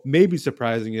 What may be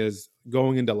surprising is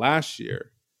going into last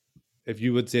year, if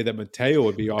you would say that Mateo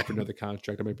would be offered another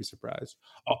contract, I might be surprised.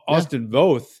 Austin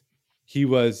Voth, he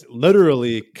was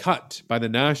literally cut by the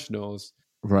Nationals.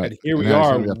 Right. And here we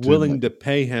are willing to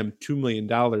pay him $2 million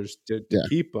to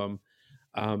keep him.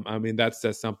 I mean, that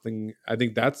says something. I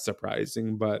think that's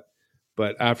surprising, but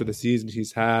after the season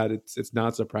he's had, it's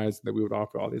not surprising that we would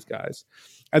offer all these guys.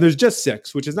 And there's just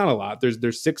 6, which is not a lot.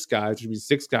 There's 6 guys, which means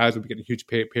 6 guys will be getting huge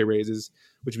pay raises,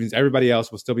 which means everybody else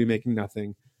will still be making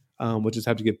nothing. We'll just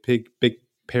have to get big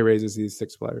pay raises to these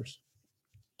 6 players.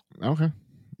 Okay.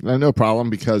 No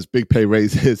problem, because big pay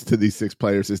raises to these 6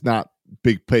 players is not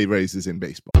big pay raises in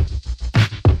baseball.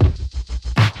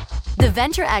 The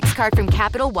Venture X card from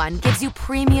Capital One gives you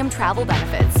premium travel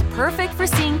benefits, perfect for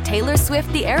seeing Taylor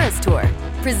Swift the Eras Tour.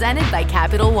 Presented by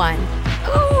Capital One.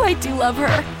 Ooh, I do love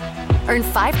her. Earn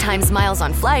 5 times miles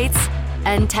on flights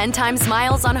and 10 times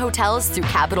miles on hotels through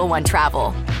Capital One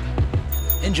Travel.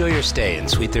 Enjoy your stay in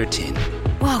Suite 13.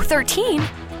 Whoa, 13?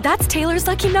 That's Taylor's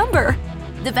lucky number.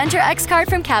 The Venture X card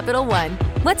from Capital One.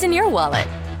 What's in your wallet?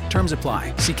 Terms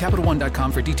apply. See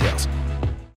CapitalOne.com for details.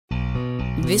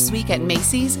 This week at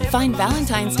Macy's, find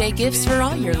Valentine's Day gifts for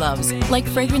all your loves, like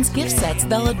fragrance gift sets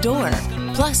they'll adore.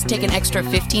 Plus, take an extra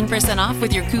 15% off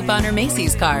with your coupon or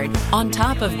Macy's card, on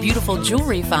top of beautiful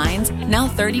jewelry finds, now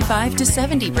 35 to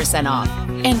 70% off,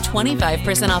 and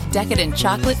 25% off decadent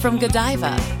chocolate from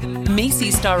Godiva.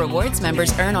 Macy's Star Rewards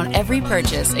members earn on every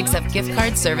purchase except gift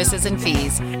card services and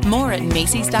fees. More at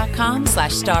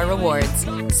Macys.com/Star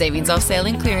Rewards. Savings off sale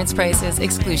and clearance prices.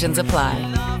 Exclusions apply.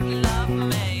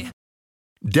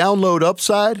 Download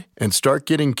Upside and start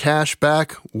getting cash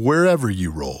back wherever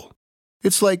you roll.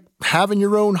 It's like having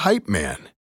your own hype man.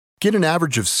 Get an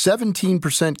average of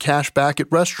 17% cash back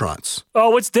at restaurants.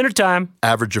 Oh, it's dinner time.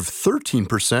 Average of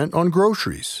 13% on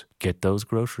groceries. Get those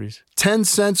groceries. 10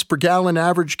 cents per gallon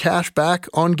average cash back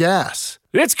on gas.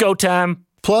 It's go time.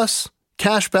 Plus,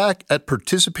 cash back at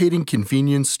participating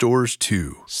convenience stores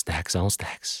too. Stacks on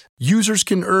stacks. Users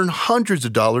can earn hundreds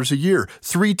of dollars a year,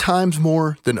 3 times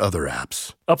more than other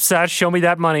apps. Upside, show me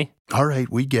that money. All right,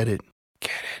 we get it.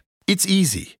 It's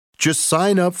easy. Just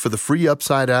sign up for the free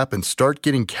Upside app and start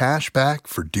getting cash back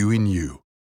for doing you.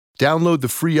 Download the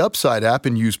free Upside app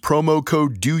and use promo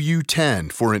code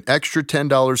DOYOU10 for an extra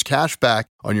 $10 cash back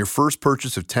on your first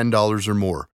purchase of $10 or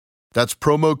more. That's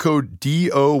promo code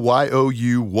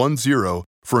DOYOU10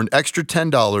 for an extra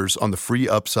 $10 on the free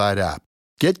Upside app.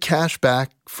 Get cash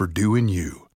back for doing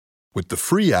you with the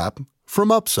free app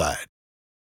from Upside.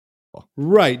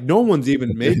 Right. No one's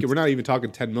even making, we're not even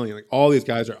talking 10 million. Like all these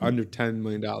guys are under $10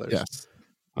 million. Yes.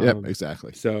 Yep,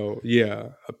 exactly. So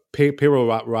yeah, payroll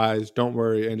rise. Don't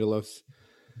worry, Angelos.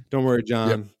 Don't worry, John.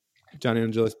 Yep. John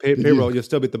Angelos. Payroll. You'll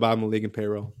still be at the bottom of the league in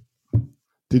payroll.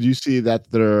 Did you see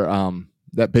that their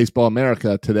that Baseball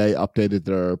America today updated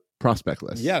their prospect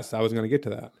list? Yes, I was going to get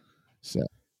to that. So,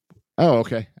 oh,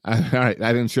 okay. All right.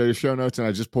 I didn't show your show notes, and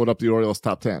I just pulled up the Orioles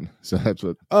top 10. So that's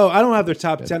what. Oh, I don't have their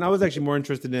top 10. I was actually more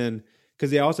interested in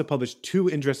because they also published 2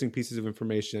 interesting pieces of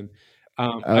information.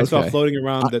 I saw floating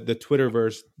around the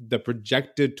Twitterverse the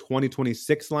projected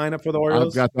 2026 lineup for the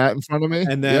Orioles. I've got that in front of me,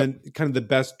 and then kind of the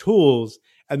best tools.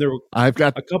 And there were I've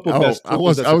got a couple best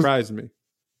tools that surprised me.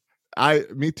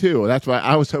 Me too. That's why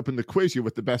I was hoping to quiz you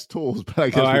with the best tools, but I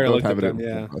guess we both have it.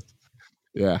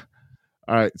 Yeah.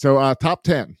 All right. So top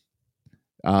 10.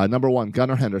 Number 1,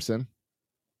 Gunnar Henderson.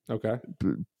 Okay.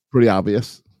 Pretty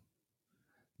obvious.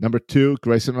 Number 2,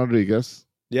 Grayson Rodriguez.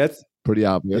 Yes. Pretty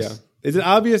obvious. Yeah. Is it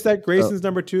obvious that Grayson's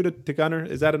number 2 to Gunnar?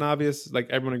 Is that an obvious, like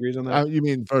everyone agrees on that? You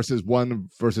mean versus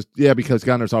because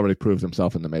Gunnar's already proved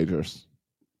himself in the majors.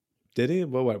 Did he?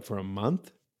 What, for a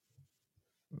month?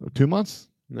 2 months?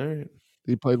 All right.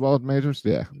 He played well at majors?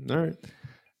 Yeah. All right.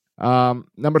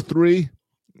 Number 3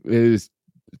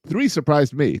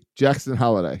 surprised me. Jackson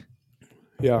Holiday.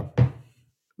 Yeah.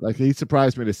 Like he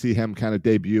surprised me to see him kind of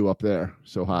debut up there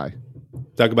so high.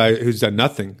 Talk about who's done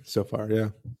nothing so far. Yeah.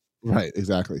 Right,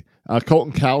 exactly.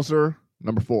 Colton Cowser,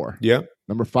 number 4. Yeah.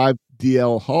 Number 5,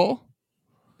 DL Hall,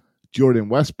 Jordan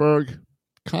Westberg,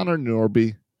 Connor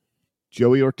Norby,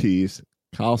 Joey Ortiz,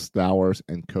 Kyle Stowers,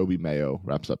 and Kobe Mayo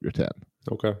wraps up your 10.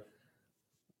 Okay.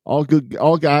 All good,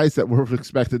 all guys that were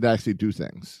expected to actually do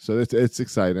things. So it's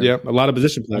exciting. Yeah, a lot of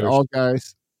position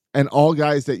players. And all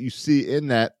guys that you see in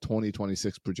that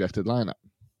 2026 projected lineup.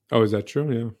 Oh, is that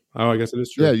true? Yeah. Oh, I guess it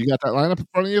is true. Yeah, you got that lineup in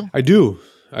front of you? I do.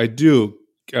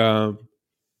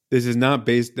 This is not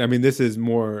based. I mean, this is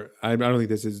more. I don't think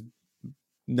this is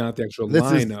not the actual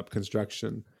lineup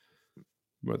construction,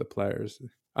 more the players.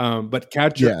 But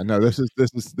catcher. Yeah, no. This is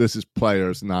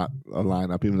players, not a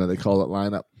lineup. Even though they call it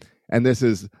lineup, and this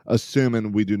is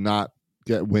assuming we do not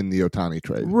win the Ohtani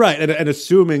trade, right? And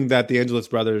assuming that the Angelos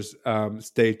brothers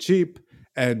stay cheap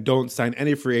and don't sign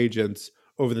any free agents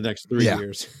over the next 3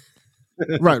 years.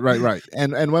 Right.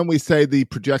 And when we say the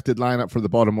projected lineup for the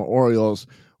Baltimore Orioles,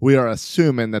 we are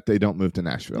assuming that they don't move to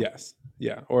Nashville. Yes.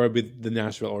 Yeah. Or it'd be the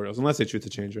Nashville Orioles, unless they choose to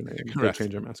change their name. Correct. They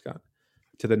change their mascot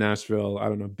to the Nashville, I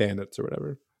don't know, Bandits or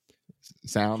whatever.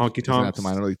 Sound. Honky Tonks. That's the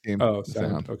minor league team. Oh,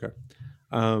 Sound. Okay.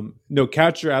 No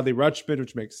catcher, Adley Rutschman,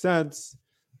 which makes sense.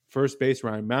 First base,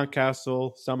 Ryan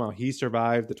Mountcastle. Somehow he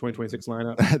survived the 2026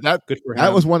 lineup. Good for him.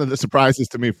 That was one of the surprises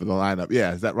to me for the lineup.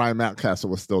 Yeah, is that Ryan Mountcastle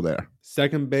was still there.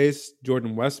 Second base,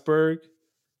 Jordan Westberg.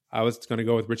 I was going to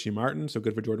go with Richie Martin, so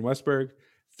good for Jordan Westberg.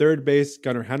 Third base,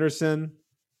 Gunnar Henderson.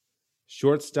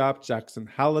 Shortstop, Jackson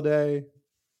Holiday.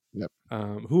 Yep.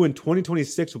 Who in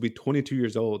 2026 will be 22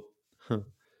 years old.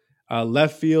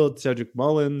 Left field, Cedric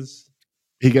Mullins.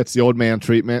 He gets the old man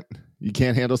treatment. You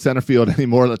can't handle center field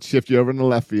anymore. Let's shift you over into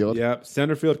left field. Yep.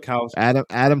 Center field, Kyle.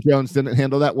 Adam Jones didn't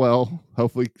handle that well.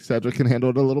 Hopefully Cedric can handle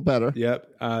it a little better.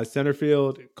 Yep. Center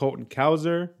field, Colton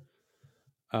Cowser.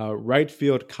 Right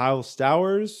field, Kyle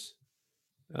Stowers.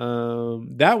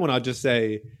 That one, I'll just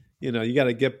say, you got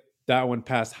to get that one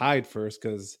past Hyde first,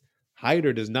 because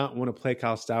Hyder does not want to play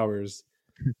Kyle Stowers.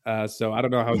 So I don't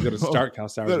know how he's going to start Kyle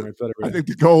Stowers in right field. I think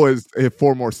the goal is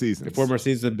 4 more seasons. If 4 more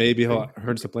seasons, maybe he'll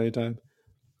earn some playing time.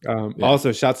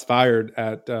 Also, shots fired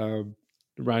at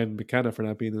Ryan McKenna for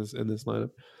not being in this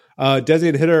lineup.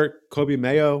 Designated hitter, Kobe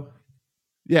Mayo.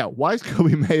 Yeah, why is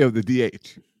Kobe Mayo the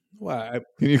DH? Well,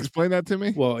 can you explain that to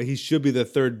me? Well, he should be the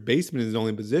third baseman in his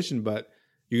only position, but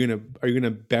are you gonna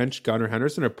bench Gunnar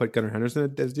Henderson or put Gunnar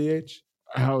Henderson as DH?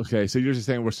 Okay, so you're just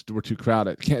saying we're too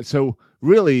crowded. So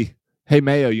really, hey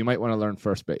Mayo, you might want to learn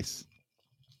first base.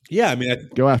 Yeah, I mean,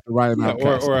 go after Ryan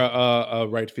Mountcastle. or a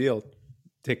right field.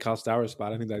 Take Kyle Stowers'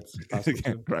 spot. I think that's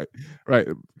possible. right.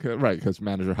 Because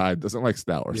manager Hyde doesn't like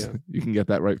Stowers. Yeah. You can get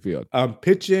that right field.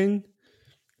 Pitching,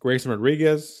 Grayson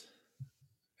Rodriguez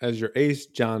as your ace.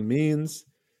 John Means.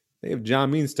 They have John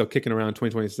Means still kicking around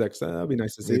 2026. That'd be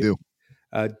nice to see. They do.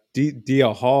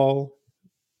 DL Hall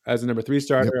as a number 3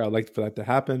 starter. Yep. I'd like for that to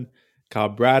happen. Kyle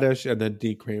Bradish and then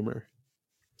D Kramer.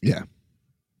 Yeah.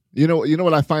 You know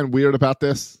what I find weird about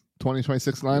this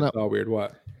 2026 lineup? It's all weird.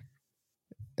 What?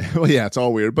 Well, yeah, it's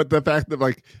all weird. But the fact of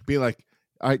being like,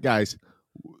 all right, guys,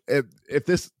 if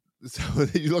this, so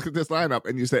you look at this lineup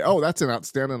and you say, oh, that's an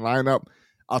outstanding lineup.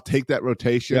 I'll take that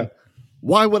rotation. Yeah.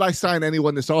 Why would I sign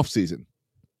anyone this offseason?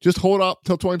 Just hold up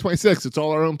till 2026. It's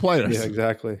all our own players. Yeah,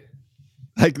 exactly.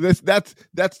 Like this, that's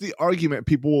the argument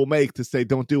people will make to say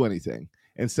don't do anything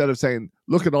instead of saying,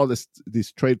 look at all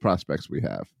these trade prospects we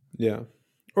have. Yeah.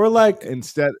 Or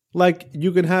instead,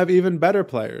 you can have even better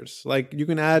players. Like you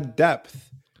can add depth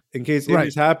in case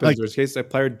injuries happens or in case a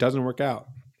player doesn't work out.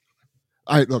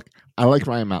 I like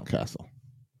Ryan Mountcastle.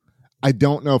 I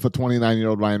don't know if a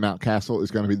 29-year-old Ryan Mountcastle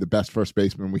is going to be the best first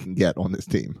baseman we can get on this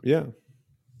team. Yeah.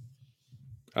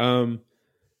 And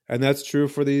that's true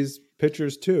for these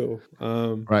pitchers too.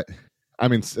 Right. I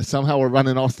mean, somehow we're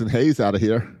running Austin Hayes out of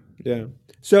here. Yeah.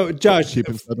 So Josh,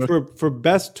 for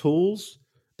best tools,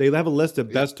 they have a list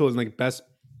of best tools, like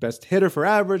best hitter for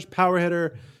average, power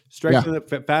hitter, strike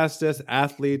fastest,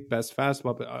 athlete, best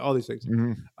fastball, all these things.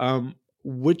 Mm-hmm.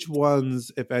 Which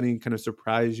ones, if any, kind of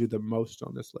surprise you the most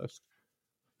on this list?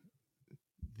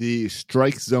 The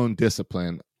strike zone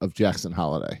discipline of Jackson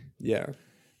Holliday. Yeah.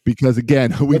 Because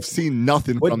again, we've seen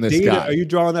nothing from this guy. Are you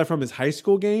drawing that from his high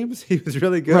school games? He was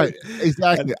really good. Right,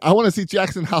 exactly. I want to see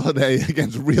Jackson Holliday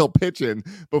against real pitching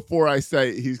before I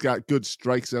say he's got good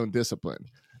strike zone discipline.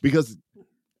 Because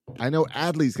I know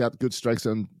Adley's got good strike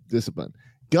zone discipline.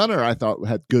 Gunnar, I thought,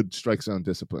 had good strike zone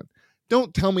discipline.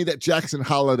 Don't tell me that Jackson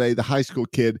Holliday, the high school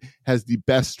kid, has the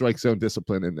best strike zone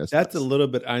discipline in this. That's a little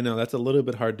bit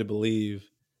hard to believe.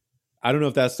 I don't know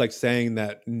if that's like saying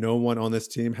that no one on this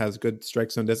team has good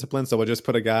strike zone discipline, so we'll just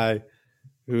put a guy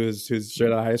who's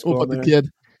straight out of high school. But the kid,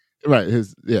 right?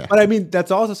 But I mean, that's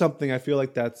also something I feel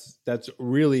like that's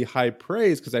really high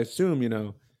praise because I assume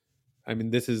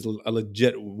this is a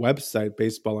legit website,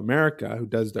 Baseball America, who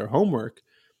does their homework.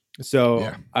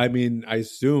 So I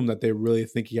assume that they really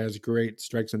think he has great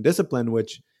strike zone discipline,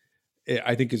 which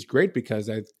I think is great because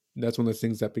that's one of those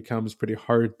things that becomes pretty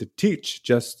hard to teach.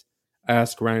 Just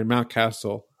ask Ryan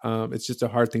Mountcastle. It's just a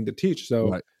hard thing to teach.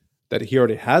 So that he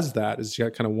already has that is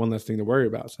kind of one less thing to worry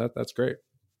about. So that's great.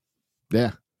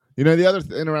 Yeah. The other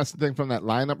interesting thing from that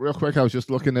lineup real quick, I was just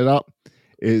looking it up,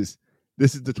 is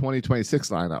this is the 2026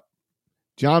 lineup.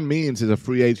 John Means is a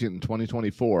free agent in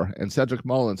 2024 and Cedric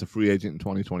Mullins a free agent in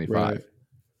 2025. Right.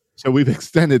 So we've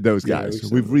extended those guys.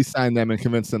 We've re-signed them and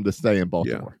convinced them to stay in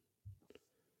Baltimore.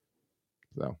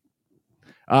 Yeah.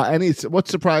 So what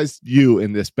surprised you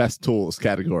in this best tools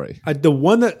category?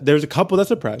 There's a couple that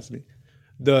surprised me.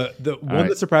 The one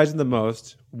that surprised me the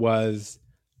most was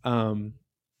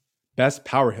best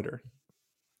power hitter.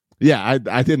 Yeah,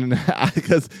 I didn't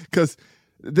because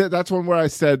that's one where I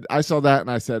saw that and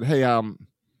I said, hey,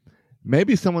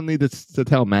 maybe someone needed to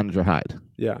tell manager Hyde.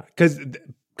 Yeah, because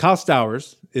Kyle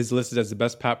Stowers is listed as the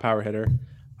best power hitter,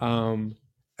 and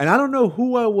I don't know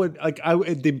who I would like.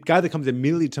 The guy that comes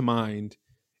immediately to mind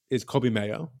is Kobe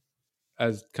Mayo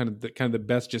as kind of the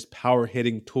best just power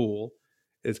hitting tool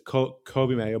is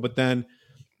Kobe Mayo. But then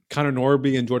Connor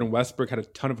Norby and Jordan Westbrook had a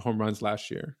ton of home runs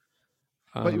last year.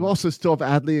 But you also still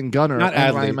have Adley and Gunnar. Not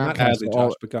Adley,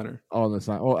 Josh, but Gunnar. Oh, that's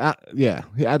not. Well,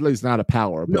 Adley's not a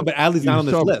power. No, but Adley's not on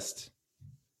this list.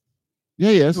 Yeah,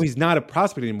 he is. No, he's not a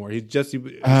prospect anymore. He's just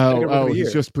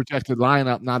he's just projected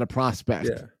lineup, not a prospect.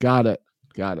 Yeah. Got it.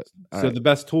 Got it. All So right. the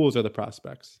best tools are the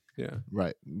prospects. Yeah.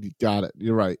 Right. You got it.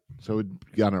 You're right. So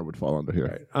Gunnar would fall under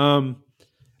here. Right.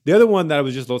 The other one that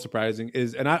was just a little surprising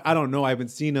is, and I don't know, I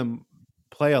haven't seen him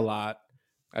play a lot.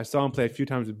 I saw him play a few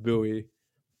times with Bowie,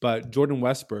 but Jordan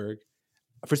Westberg,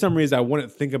 for some reason, I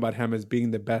wouldn't think about him as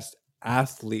being the best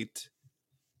athlete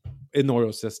in the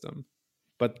Orioles system,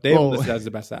 but they have him listed as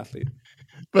the best athlete.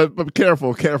 But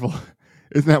careful.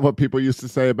 Isn't that what people used to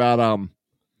say about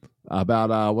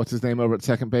what's his name over at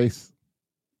second base?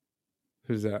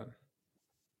 Who's that?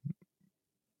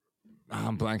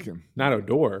 I'm blanking. Not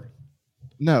Odor.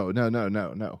 No.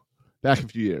 Back a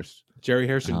few years. Jerry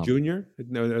Harrison Jr.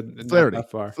 No, Flaherty. not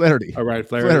that far. Flaherty. All right,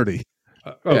 Flaherty.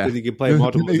 Because he can play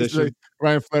multiple positions.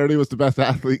 Ryan Flaherty was the best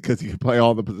athlete because he could play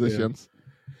all the positions.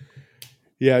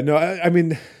 Yeah, no, I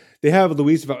mean, they have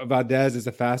Luis Valdez as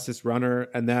the fastest runner,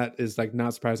 and that is like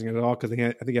not surprising at all because I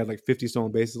think he had like 50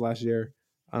 stolen bases last year.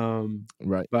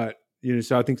 Right. But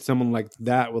so I think someone like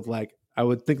that with I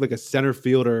would think like a center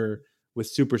fielder with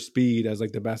super speed as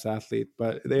like the best athlete.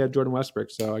 But they had Jordan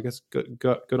Westbrook, so I guess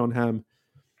good on him.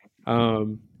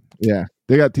 Yeah,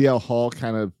 they got DL Hall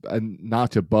kind of a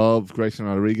notch above Grayson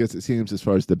Rodriguez, it seems, as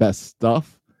far as the best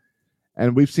stuff.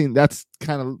 And we've seen that's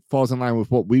kind of falls in line with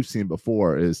what we've seen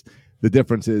before. Is the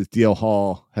difference is DL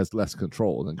Hall has less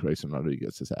control than Grayson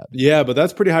Rodriguez has had. Yeah, but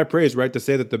that's pretty high praise, right? To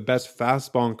say that the best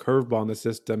fastball and curveball in the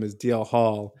system is DL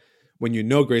Hall when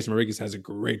Grayson Rodriguez has a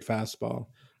great fastball.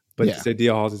 But to say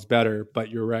DL Hall is better, but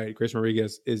you're right. Grayson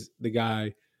Rodriguez is the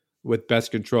guy with best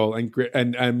control.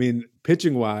 And I mean,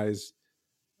 pitching wise,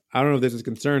 I don't know if this is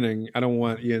concerning. I don't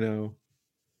want,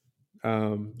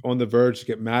 on the verge to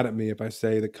get mad at me if I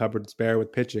say the cupboard's bare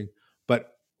with pitching.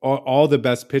 But all the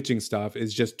best pitching stuff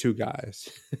is just two guys.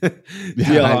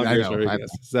 DL Hall and Grayson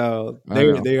Rodriguez. So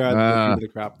they are the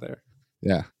crap there.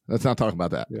 Yeah, let's not talk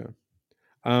about that. Yeah.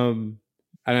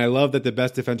 And I love that the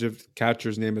best defensive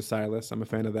catcher's name is Silas. I'm a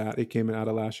fan of that. He came out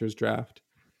of last year's draft.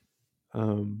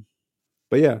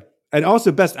 But yeah. And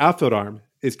also best outfield arm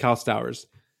is Kyle Stowers,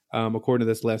 according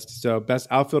to this list. So best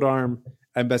outfield arm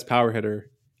and best power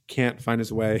hitter can't find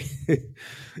his way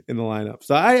in the lineup.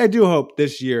 So I do hope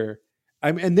this year.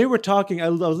 And they were talking. I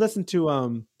was listening to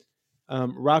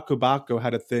Rock Kubako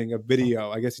had a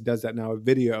video. I guess he does that now. A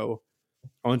video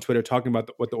on Twitter talking about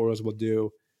what the Orioles will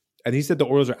do. And he said the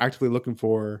Orioles are actively looking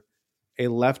for a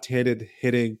left-handed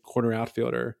hitting corner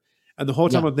outfielder. And the whole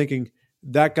time I'm thinking,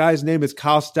 that guy's name is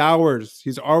Kyle Stowers.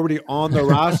 He's already on the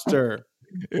roster.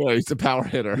 Yeah, he's a power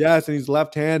hitter. Yes, and he's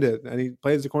left-handed, and he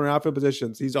plays the corner outfield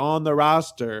positions. He's on the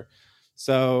roster.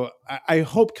 So I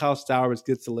hope Kyle Stowers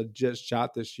gets a legit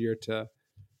shot this year to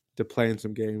play in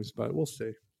some games, but we'll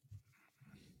see.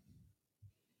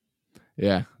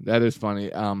 Yeah, that is funny.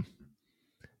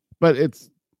 But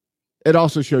it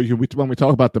also shows you when we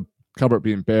talk about the cupboard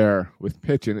being bare with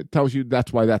pitching, it tells you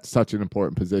that's why that's such an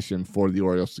important position for the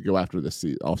Orioles to go after this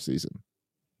offseason.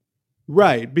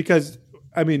 Right, because,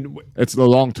 I mean... It's the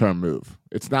long-term move.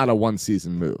 It's not a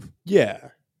one-season move. Yeah.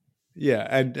 Yeah,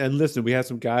 and listen, we had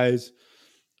some guys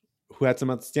who had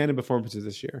some outstanding performances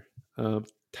this year.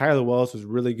 Tyler Wells was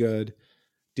really good.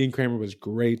 Dean Kramer was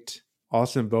great.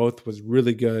 Austin Voth was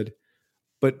really good.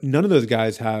 But none of those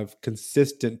guys have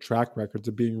consistent track records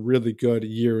of being really good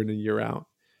year in and year out.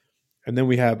 And then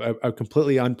we have a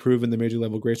completely unproven the major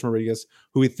level Grayson Rodriguez,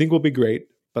 who we think will be great,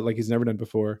 but like he's never done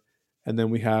before. And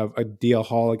then we have a DL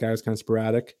Hall, a guy who's kind of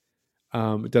sporadic.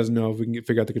 Doesn't know if we can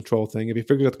figure out the control thing. If he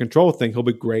figures out the control thing, he'll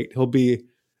be great. He'll be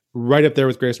right up there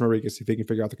with Grayson Rodriguez if he can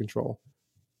figure out the control.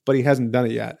 But he hasn't done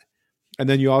it yet. And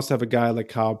then you also have a guy like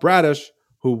Kyle Bradish,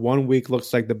 who 1 week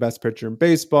looks like the best pitcher in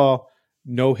baseball,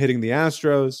 no hitting the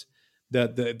Astros.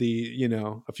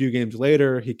 A few games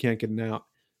later, he can't get an out.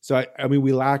 So I mean,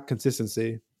 we lack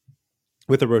consistency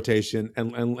with the rotation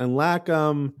and lack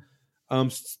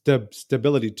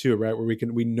stability too, right? Where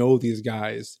we know these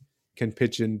guys can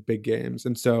pitch in big games,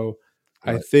 and so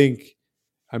right. I think,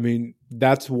 I mean,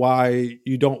 that's why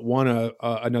you don't want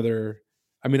another.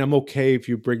 I mean, I'm okay if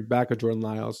you bring back a Jordan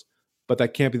Lyles, but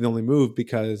that can't be the only move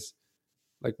because,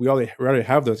 like, we already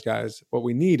have those guys. What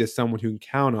we need is someone who can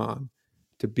count on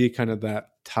to be kind of that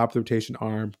top rotation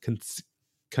arm,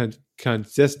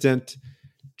 consistent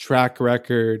track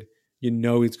record.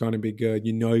 He's going to be good.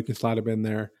 You can slot him in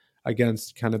there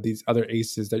against kind of these other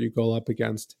aces that you go up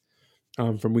against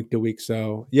from week to week.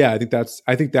 So yeah, I think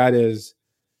that is,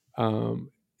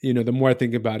 the more I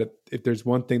think about it, if there's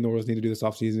one thing the Orioles need to do this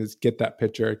offseason is get that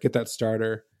pitcher, get that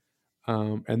starter,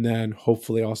 and then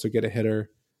hopefully also get a hitter.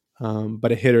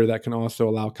 But a hitter that can also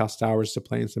allow Kyle Stowers to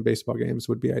play in some baseball games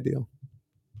would be ideal.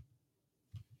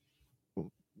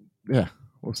 Yeah,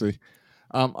 we'll see.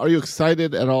 Are you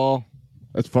excited at all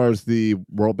as far as the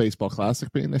World Baseball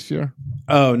Classic being this year?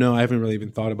 Oh no, I haven't really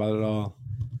even thought about it at all.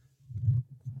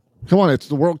 Come on, it's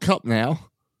the World Cup now.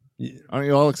 Aren't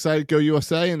you all excited? Go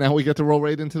USA, and now we get to roll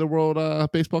right into the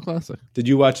World Baseball Classic. Did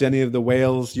you watch any of the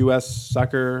Wales-U.S.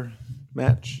 soccer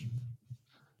match?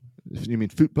 You mean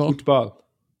football? Football.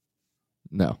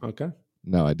 No. Okay.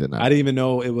 No, I did not. I didn't even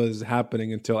know it was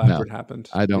happening until after it happened.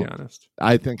 I don't. To be honest.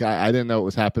 I think I didn't know it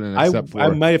was happening. Except for I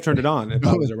might have turned it on if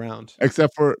I was around.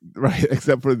 Except for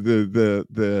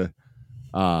the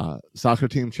soccer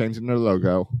team changing their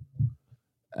logo,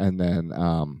 and then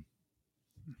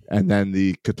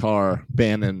the Qatar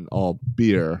banning all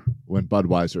beer when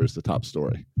Budweiser is the top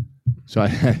story. So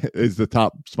is the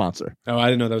top sponsor. Oh, I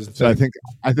didn't know that was the thing. So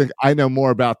I think I know more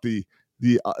about the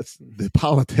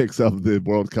politics of the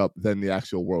World Cup than the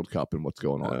actual World Cup and what's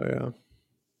going on. Oh yeah.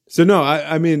 So no,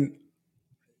 I mean,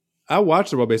 I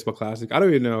watched the World Baseball Classic. I don't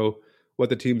even know what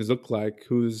the teams look like,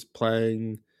 who's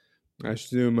playing. I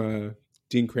assume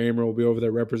Dean Kramer will be over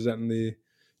there representing the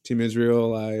Team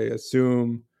Israel. I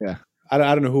assume. Yeah. I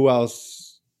don't know who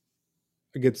else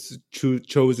gets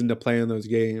chosen to play in those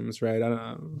games, right? I don't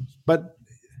know, but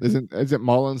is it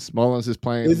Mullins? Mullins is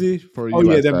playing. Is he for USA?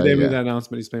 USA? Yeah, they made that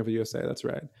announcement. He's playing for USA. That's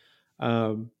right.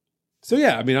 So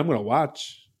yeah, I mean, I'm going to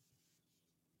watch,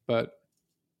 but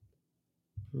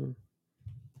I'm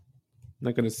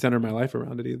not going to center my life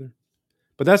around it either.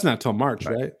 But that's not till March,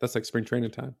 right? That's like spring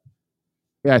training time.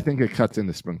 Yeah, I think it cuts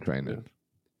into spring training,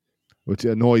 which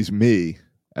annoys me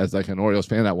as like an Orioles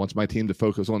fan that wants my team to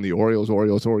focus on the Orioles.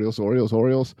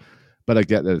 But I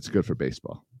get that it's good for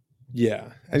baseball. Yeah,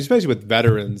 and especially with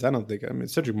veterans, I mean,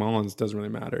 Cedric Mullins doesn't really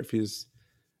matter if he's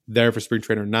there for spring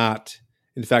training or not.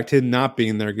 In fact, him not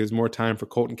being there gives more time for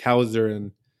Colton Cowser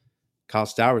and Kyle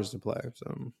Stowers to play, so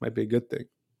it might be a good thing.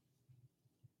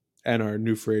 And our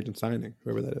new free agent signing,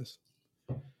 whoever that is.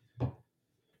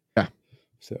 Yeah.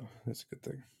 So that's a good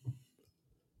thing.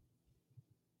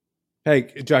 Hey,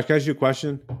 Josh, can I ask you a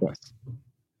question? Yes.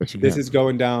 This is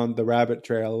going down the rabbit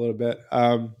trail a little bit.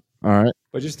 All right.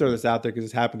 But just throw this out there because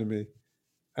it's happened to me.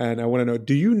 And I want to know,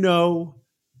 do you know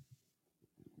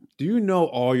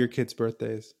all your kids'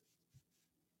 birthdays?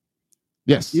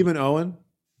 Yes. Even Owen?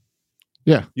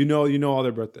 Yeah. You know all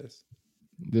their birthdays.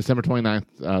 December 29th,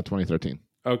 2013.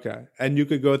 Okay. And you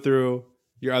could go through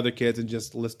your other kids and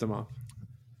just list them off.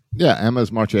 Yeah,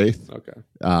 Emma's March 8th. Okay.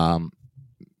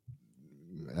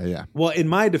 Yeah. Well, in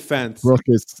my defense, Brooke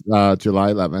is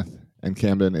July 11th, and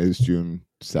Camden is June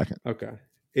 2nd. Okay.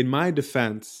 In my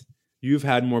defense, you've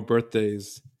had more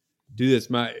birthdays. Do this.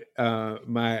 My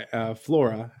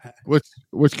Flora.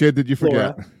 Which kid did you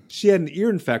forget? Flora, she had an ear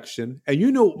infection, and your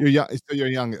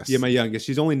youngest. Yeah, my youngest.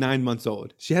 She's only 9 months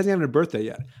old. She hasn't had a birthday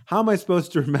yet. How am I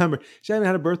supposed to remember? She hasn't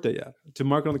had a birthday yet to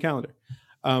mark it on the calendar.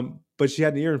 But she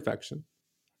had an ear infection,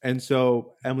 and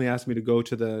so Emily asked me to go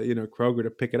to the Kroger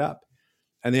to pick it up,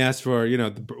 and they asked for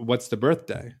what's the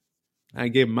birthday. And I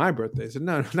gave them my birthday. I said,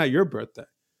 no, not your birthday.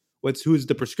 Who's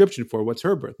the prescription for? What's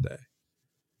her birthday?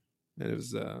 And it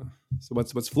was so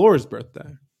what's Flora's birthday?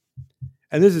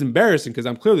 And this is embarrassing because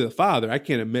I'm clearly the father. I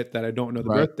can't admit that I don't know the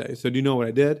birthday. So do you know what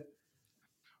I did?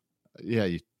 Yeah,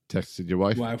 you texted your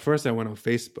wife. Well, first I went on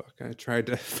Facebook. I tried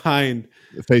to find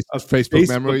Facebook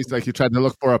memories. Like you tried to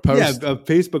look for a post. Yeah, a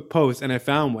Facebook post, and I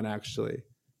found one actually.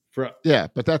 Yeah,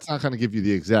 but that's not going to give you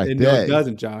the exact day. No, it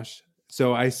doesn't, Josh.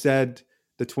 So I said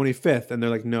the 25th, and they're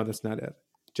like, no, that's not it.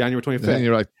 January 25th. And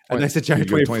you're like, and I said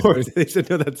January 24th. They said,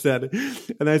 no, that's it.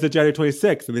 And I said January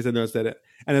 26th. And they said, no, that's it.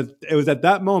 And it was at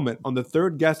that moment, on the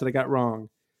third guess that I got wrong,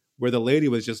 where the lady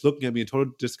was just looking at me in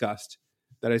total disgust,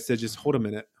 that I said, just hold on a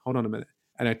minute.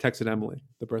 And I texted Emily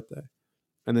the birthday.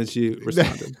 And then she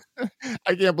responded.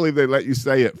 I can't believe they let you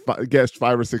say it. Guessed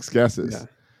 5 or 6 guesses. Yeah.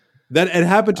 Then it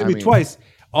happened to me twice.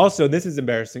 Also, this is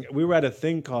embarrassing. We were at a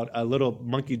thing called a Little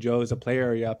Monkey Joe's, a play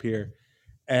area up here.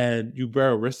 And you wear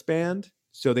a wristband.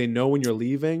 So they know when you're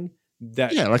leaving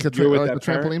that like a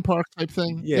trampoline park type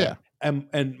thing. Yeah.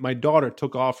 And my daughter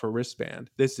took off her wristband.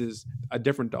 This is a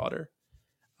different daughter.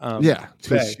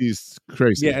 Because she's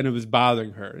crazy. Yeah, and it was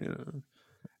bothering her.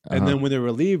 And then when they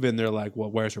were leaving, they're like, "Well,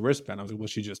 where's her wristband?" I was like, "Well,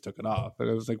 she just took it off." And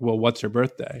I was like, "Well, what's her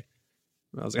birthday?"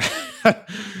 And I was like,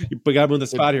 "You got me on the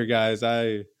spot here, guys.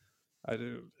 I'm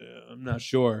not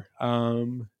sure."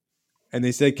 And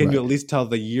they said, "Can you at least tell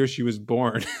the year she was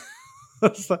born?"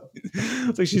 It's like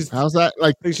she's. How's that?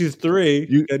 Like, I think she's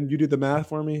 3. And you do the math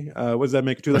for me. What does that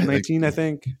make? 2019, I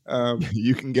think.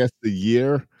 You can guess the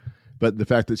year, but the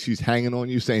fact that she's hanging on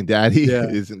you saying "Daddy"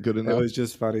 isn't good enough. It was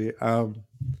just funny. I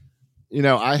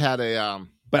had a.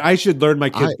 But I should learn my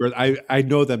kids' birth. I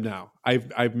know them now.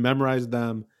 I've memorized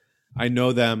them. I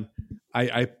know them.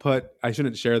 I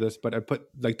shouldn't share this, but I put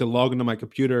like to log into my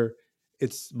computer.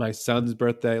 It's my son's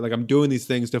birthday. Like I'm doing these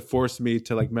things to force me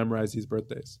to like memorize these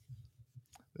birthdays.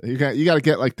 You got to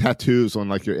get like tattoos on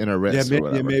like your inner wrist.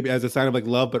 Yeah, maybe as a sign of like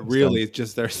love, but really it's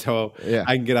just there so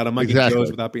I can get out of Mike and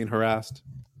Joe's without being harassed.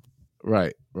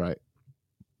 Right.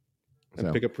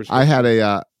 And pick up I had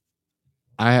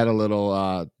a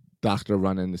little doctor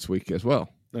run in this week as well.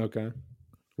 Okay.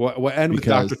 What end with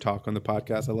doctor talk on the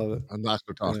podcast? I love it. On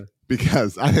doctor talk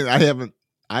because I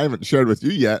haven't shared with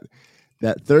you yet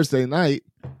that Thursday night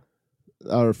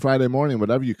or Friday morning,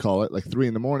 whatever you call it, like 3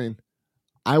 a.m,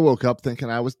 I woke up thinking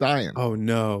I was dying. Oh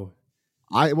no!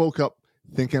 I woke up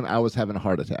thinking I was having a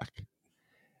heart attack,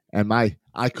 and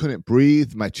I couldn't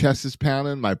breathe. My chest is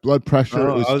pounding. My blood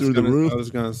pressure was through the roof. I was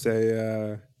gonna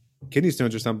say kidney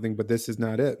stones or something, but this is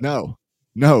not it. No,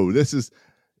 this is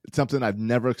something I've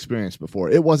never experienced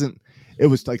before. It was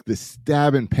like this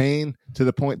stabbing pain to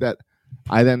the point that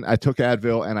I took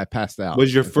Advil and I passed out.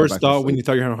 Was your first thought when you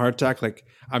thought you had a heart attack, like,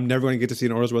 I'm never going to get to see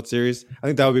an Orioles World Series? I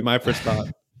think that would be my first thought.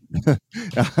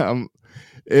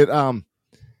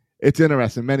 It's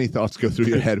interesting. Many thoughts go through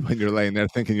your head when you're laying there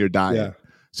thinking you're dying. Yeah.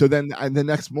 So then the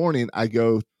next morning I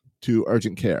go to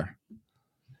urgent care,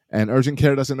 and urgent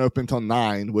care doesn't open till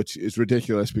 9, which is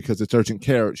ridiculous because it's urgent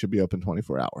care. It should be open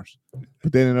 24 hours,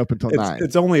 but they didn't open till 9.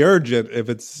 It's only urgent if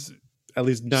it's at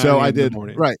least 9 in the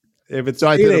morning. Right. If it's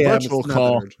I did a 8 a.m., virtual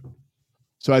call.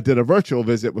 So I did a virtual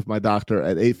visit with my doctor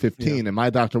at 8:15, and my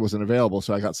doctor wasn't available,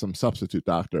 so I got some substitute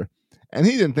doctor, and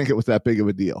he didn't think it was that big of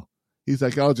a deal. He's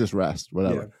like, "I'll just rest,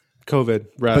 whatever." Yeah. COVID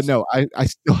rest. But no,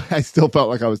 I still felt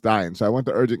like I was dying, so I went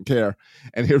to urgent care,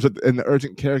 and the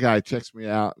urgent care guy checks me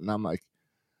out, and I'm like,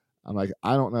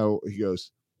 I don't know. He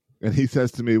goes, and he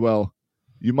says to me, "Well,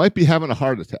 you might be having a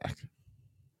heart attack."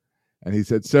 And he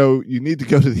said, "So you need to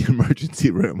go to the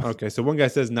emergency room." Okay, so one guy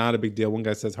says not a big deal, one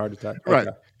guy says heart attack. Okay. Right.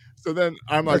 So then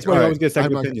I'm like, that's why I always get a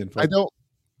second opinion. I don't.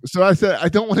 So I said, I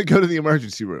don't want to go to the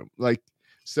emergency room. Like,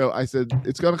 so I said,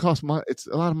 it's going to cost money. It's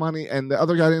a lot of money. And the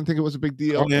other guy didn't think it was a big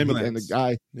deal. And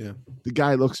the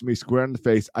guy looks me square in the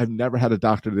face. I've never had a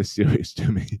doctor this serious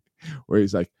to me, where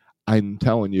he's like, "I'm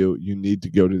telling you, you need to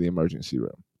go to the emergency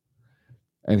room."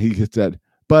 And he said,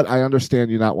 "But I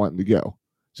understand you not wanting to go."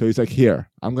 So he's like,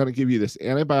 "Here, I'm going to give you this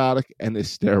antibiotic and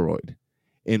this steroid.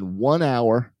 In 1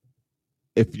 hour,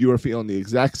 if you are feeling the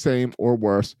exact same or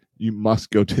worse, you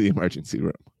must go to the emergency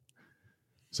room."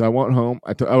 So I went home.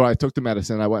 I took the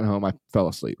medicine. I went home. I fell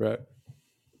asleep. Right.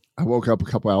 I woke up a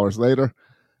couple hours later.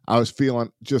 I was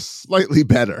feeling just slightly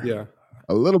better. Yeah.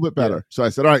 A little bit better. Yeah. So I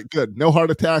said, "All right, good. No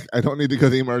heart attack. I don't need to go to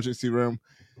the emergency room."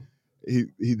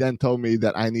 He then told me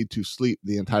that I need to sleep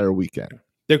the entire weekend.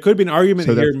 There could be an argument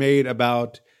here made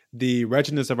about the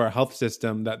wretchedness of our health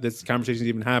system that this conversation is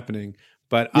even happening,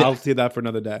 but I'll see that for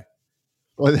another day.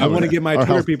 Well, I want to get my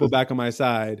Twitter people back on my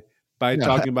side by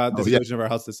talking about the situation of our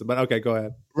health system. But okay, go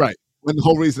ahead. Right. When the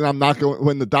whole reason I'm not going,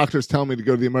 when the doctors tell me to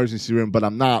go to the emergency room, but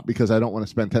I'm not because I don't want to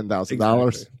spend $10,000.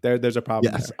 Exactly. There's a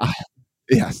problem. Yes.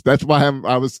 Yes. That's why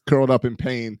I was curled up in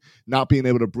pain, not being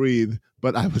able to breathe,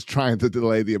 but I was trying to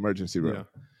delay the emergency room.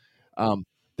 Yeah.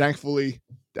 Thankfully,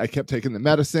 I kept taking the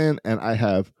medicine, and I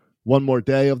have one more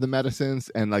day of the medicines,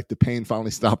 and like the pain finally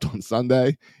stopped on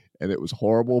Sunday, and it was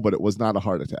horrible, but it was not a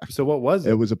heart attack. So what was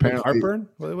it? It was apparently heartburn.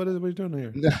 What are you doing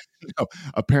here? No,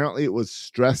 apparently it was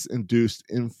stress-induced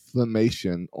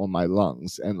inflammation on my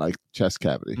lungs and like chest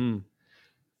cavity.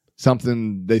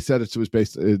 Something they said it was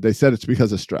based. They said it's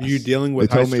because of stress. Are you dealing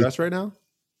with high stress right now?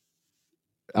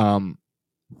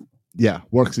 Yeah,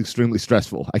 work's extremely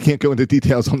stressful. I can't go into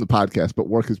details on the podcast, but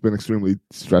work has been extremely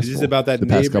stressful. Is this about that the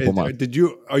past couple months? Did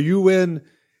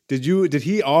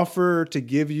he offer to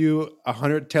give you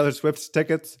 100 Taylor Swift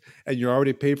tickets, and you're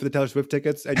already paid for the Taylor Swift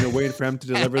tickets, and you're waiting for him to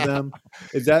deliver them?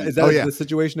 Is that the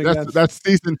situation again? That's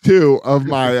season 2 of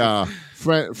my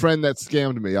friend that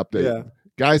scammed me update. Yeah.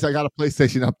 Guys, I got a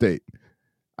PlayStation update.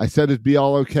 I said it'd be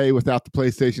all okay without the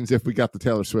PlayStations if we got the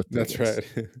Taylor Swift tickets.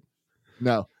 That's right.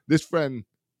 No, this friend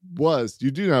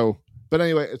you do know, but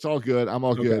anyway, it's all good. I'm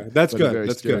all good. That's good.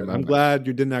 That's good. I'm glad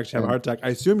you didn't actually have a heart attack. I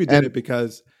assume you did it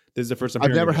because this is the first time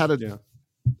I've never had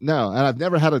I've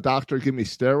never had a doctor give me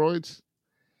steroids,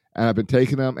 and I've been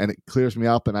taking them, and it clears me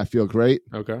up, and I feel great.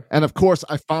 Okay. And of course,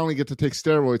 I finally get to take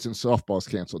steroids, and softball's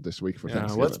canceled this week for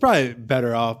Thanksgiving. Well, it's probably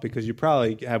better off because you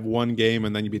probably have one game,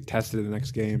 and then you'd be tested in the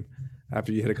next game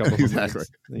after you hit a couple of exactly.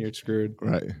 Then you're screwed.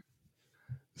 Right.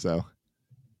 So.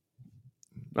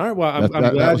 All right. Well, I'm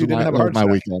glad you didn't have a heart attack. My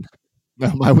weekend.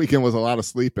 No, my weekend was a lot of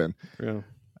sleeping. Yeah.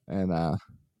 And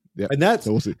yeah. And that's.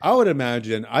 So we'll see. I would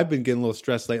imagine I've been getting a little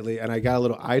stressed lately, and I got a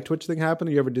little eye twitch thing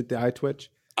happening. You ever did the eye twitch?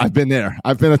 I've been there.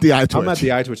 I've been at the eye twitch. I'm at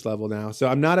the eye twitch level now, so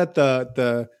I'm not at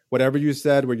the whatever you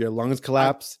said where your lungs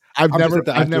collapse. I've I'm never just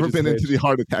at the eye been twitch into stage. the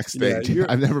heart attack stage. Yeah,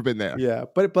 I've never been there. Yeah,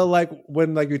 but like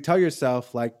when like you tell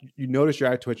yourself like you notice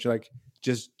your eye twitch, you're like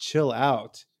just chill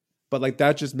out. But like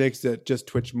that just makes it just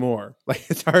twitch more. Like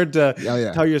it's hard to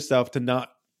tell yourself to not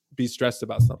be stressed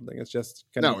about something. It's just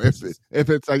kind of if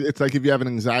it's like if you have an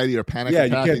anxiety or panic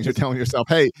attack and you're telling yourself,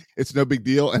 "Hey, it's no big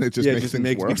deal," and it just makes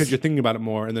things worse because you're thinking about it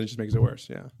more, and then it just makes it worse.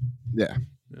 Yeah.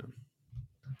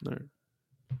 All right.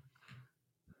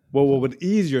 Well, what would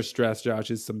ease your stress,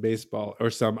 Josh, is some baseball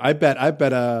or some. I bet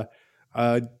a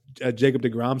Jacob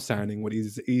deGrom signing would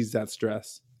ease that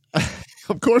stress.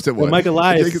 Of course it would. Well, Mike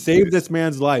Elias saved this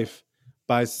man's life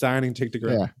by signing Jacob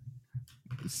deGrom. Yeah.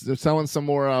 They're selling some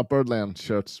more Birdland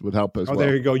shirts would help as well. Oh,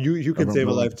 there you go. You can save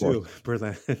a life too,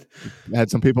 Birdland. I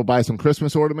had some people buy some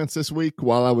Christmas ornaments this week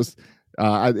while I was.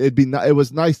 It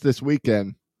was nice this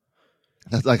weekend.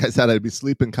 Like I said, I'd be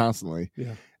sleeping constantly.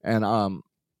 Yeah. And a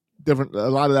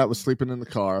lot of that was sleeping in the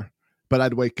car. But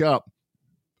I'd wake up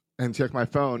and check my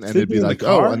phone, and it'd be like,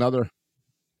 "Oh, another."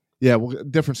 Yeah,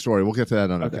 different story. We'll get to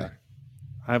that another day.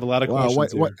 I have a lot of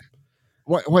questions here.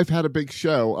 Wife had a big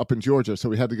show up in Georgia, so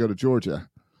we had to go to Georgia,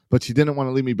 but she didn't want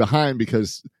to leave me behind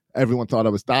because everyone thought I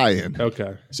was dying.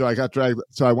 Okay. So I got dragged.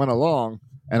 So I went along,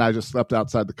 and I just slept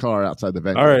outside the car, outside the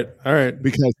venue. All right.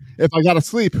 Because if I got to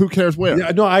sleep, who cares where?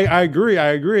 Yeah, no, I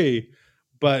agree.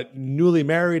 But newly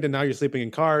married, and now you're sleeping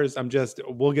in cars.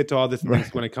 We'll get to all this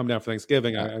when I come down for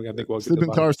Thanksgiving. I think we'll sleep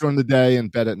in cars during the day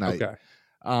and bed at night.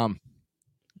 Okay.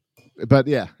 But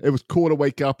yeah, it was cool to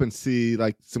wake up and see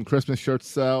like some Christmas shirts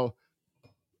sell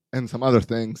and some other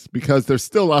things because there's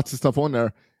still lots of stuff on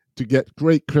there to get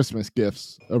great Christmas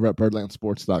gifts over at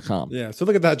birdlandsports.com. Yeah. So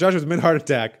look at that. Josh was mid-heart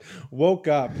attack, woke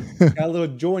up, got a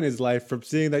little joy in his life from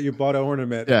seeing that you bought an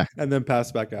ornament and then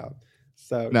passed back out.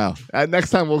 So no, next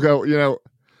time we'll go,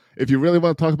 if you really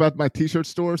want to talk about my t-shirt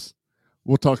stores,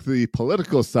 we'll talk the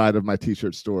political side of my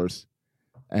t-shirt stores.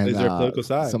 And is there a political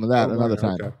side? Some of that another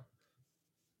time. Okay.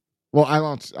 Well, I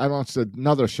launched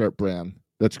another shirt brand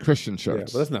that's Christian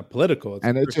shirts. Yeah, but that's not political.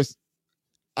 I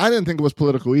didn't think it was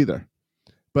political either.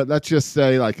 But let's just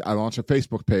say, like, I launch a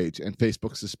Facebook page and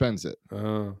Facebook suspends it.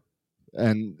 Oh.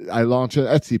 And I launch an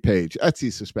Etsy page.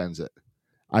 Etsy suspends it.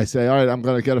 I say, all right, I'm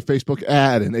going to get a Facebook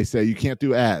ad. And they say, you can't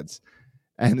do ads.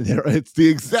 And it's the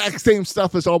exact same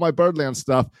stuff as all my Birdland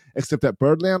stuff, except that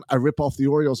Birdland, I rip off the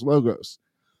Orioles logos.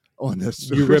 On this,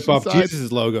 you rip off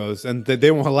Jesus' logos, and they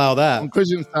won't allow that. On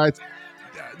Christian sites,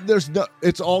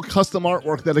 it's all custom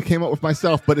artwork that I came up with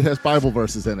myself, but it has Bible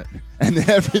verses in it, and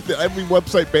every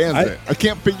website bans it. I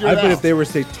can't figure it out. I bet if they were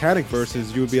satanic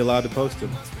verses, you would be allowed to post them.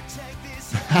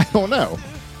 I don't know.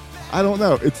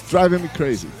 It's driving me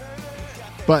crazy.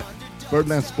 But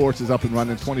Birdland Sports is up and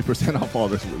running, 20% off all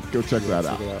this week. Go check that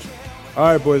out. All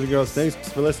right, boys and girls, thanks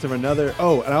for listening to another.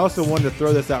 Oh, and I also wanted to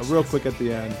throw this out real quick at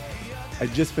the end. I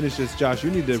just finished this. Josh,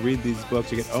 you need to read these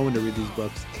books. You get Owen to read these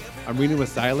books. I'm reading with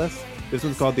Silas. This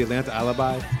one's called The Atlanta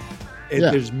Alibi.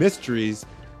 There's mysteries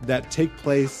that take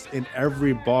place in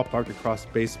every ballpark across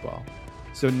baseball.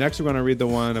 So next we're going to read the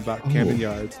one about Camden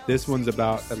Yards. This one's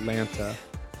about Atlanta.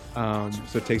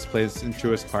 So it takes place in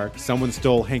Truist Park. Someone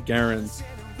stole Hank Aaron's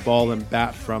ball and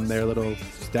bat from their little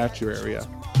statue area.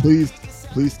 Please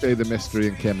say the mystery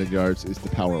in Camden Yards is the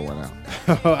power went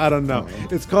out. I don't know.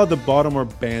 It's called the Baltimore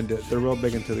Bandit. They're real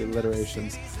big into the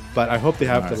alliterations. But I hope they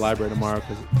have the library tomorrow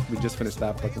because we just finished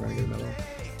that book and we're going to get another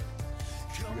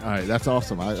one. All right, that's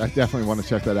awesome. I definitely want to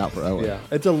check that out for Owen. Yeah,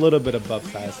 it's a little bit above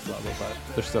Silas level, but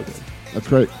they're still good. That's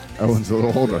great. Owen's a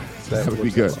little older. So that would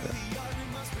be good.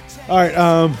 All right,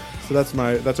 so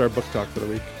that's our book talk for the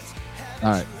week.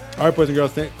 All right, boys and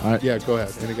girls. All right. Yeah, go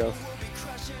ahead. Anything else?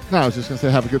 No, I was just going to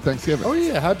say have a good Thanksgiving. Oh,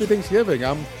 yeah, happy Thanksgiving.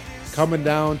 I'm coming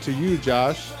down to you,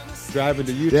 Josh, driving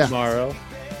to you tomorrow.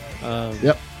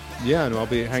 Yep. Yeah, and I'll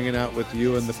be hanging out with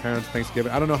you and the parents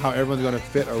Thanksgiving. I don't know how everyone's going to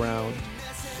fit around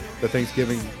the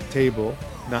Thanksgiving table.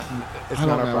 It's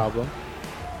not our problem.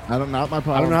 Not my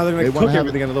problem. I don't know how they're going to cook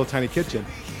everything in a little tiny kitchen.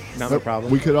 Not my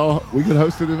problem. We could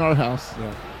host it in our house.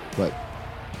 Yeah. But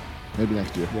maybe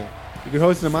next year. Yeah. You could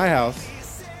host it in my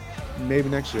house. Maybe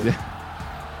next year.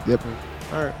 Yeah. Yep.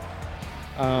 All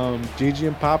right. Gigi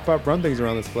and Pop-Up run things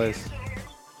around this place.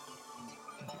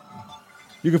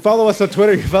 You can follow us on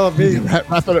Twitter. You can follow me.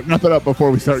 Wrap it up before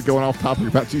we start going off topic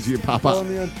about Gigi and Pop-Up. Follow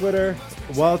me on Twitter.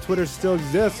 While Twitter still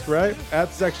exists, right? At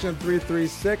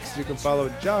Section336. You can follow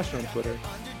Josh on Twitter.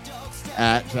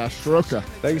 At Josh Soroka.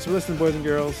 Thanks for listening, boys and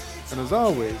girls. And as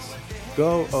always,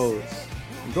 go O's.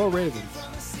 And go Ravens.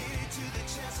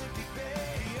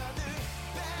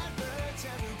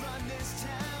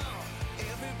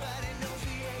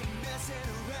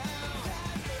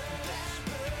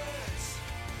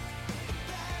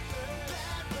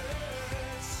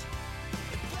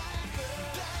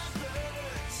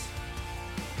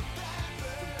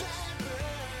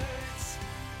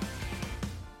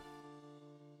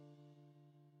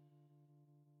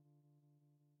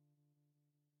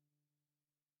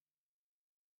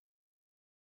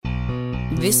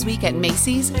 This week at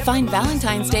Macy's, find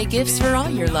Valentine's Day gifts for all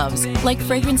your loves, like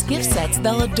fragrance gift sets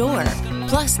they'll adore.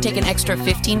 Plus, take an extra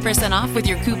 15% off with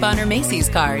your coupon or Macy's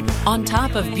card, on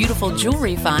top of beautiful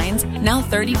jewelry finds, now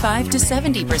 35 to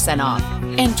 70% off,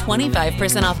 and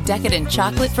 25% off decadent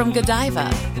chocolate from Godiva.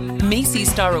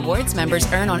 Macy's Star Rewards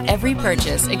members earn on every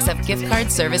purchase except gift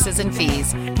card services and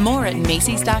fees. More at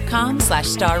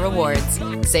Macys.com/Star Rewards.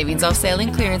 Savings off sale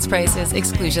and clearance prices.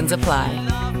 Exclusions apply.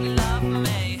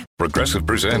 Progressive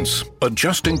presents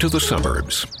Adjusting to the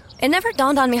Suburbs. It never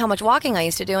dawned on me how much walking I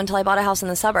used to do until I bought a house in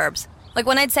the suburbs. Like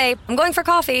when I'd say, I'm going for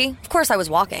coffee, of course I was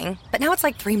walking, but now it's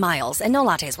like 3 miles and no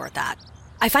latte's worth that.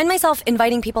 I find myself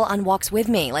inviting people on walks with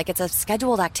me like it's a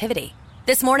scheduled activity.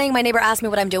 This morning, my neighbor asked me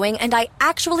what I'm doing, and I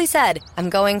actually said, I'm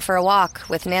going for a walk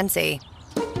with Nancy.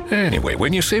 Anyway,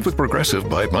 when you save with Progressive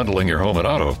by bundling your home and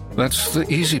auto, that's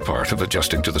the easy part of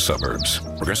adjusting to the suburbs.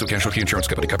 Progressive Casualty Insurance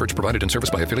Company. Coverage provided in service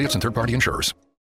by affiliates and third-party insurers.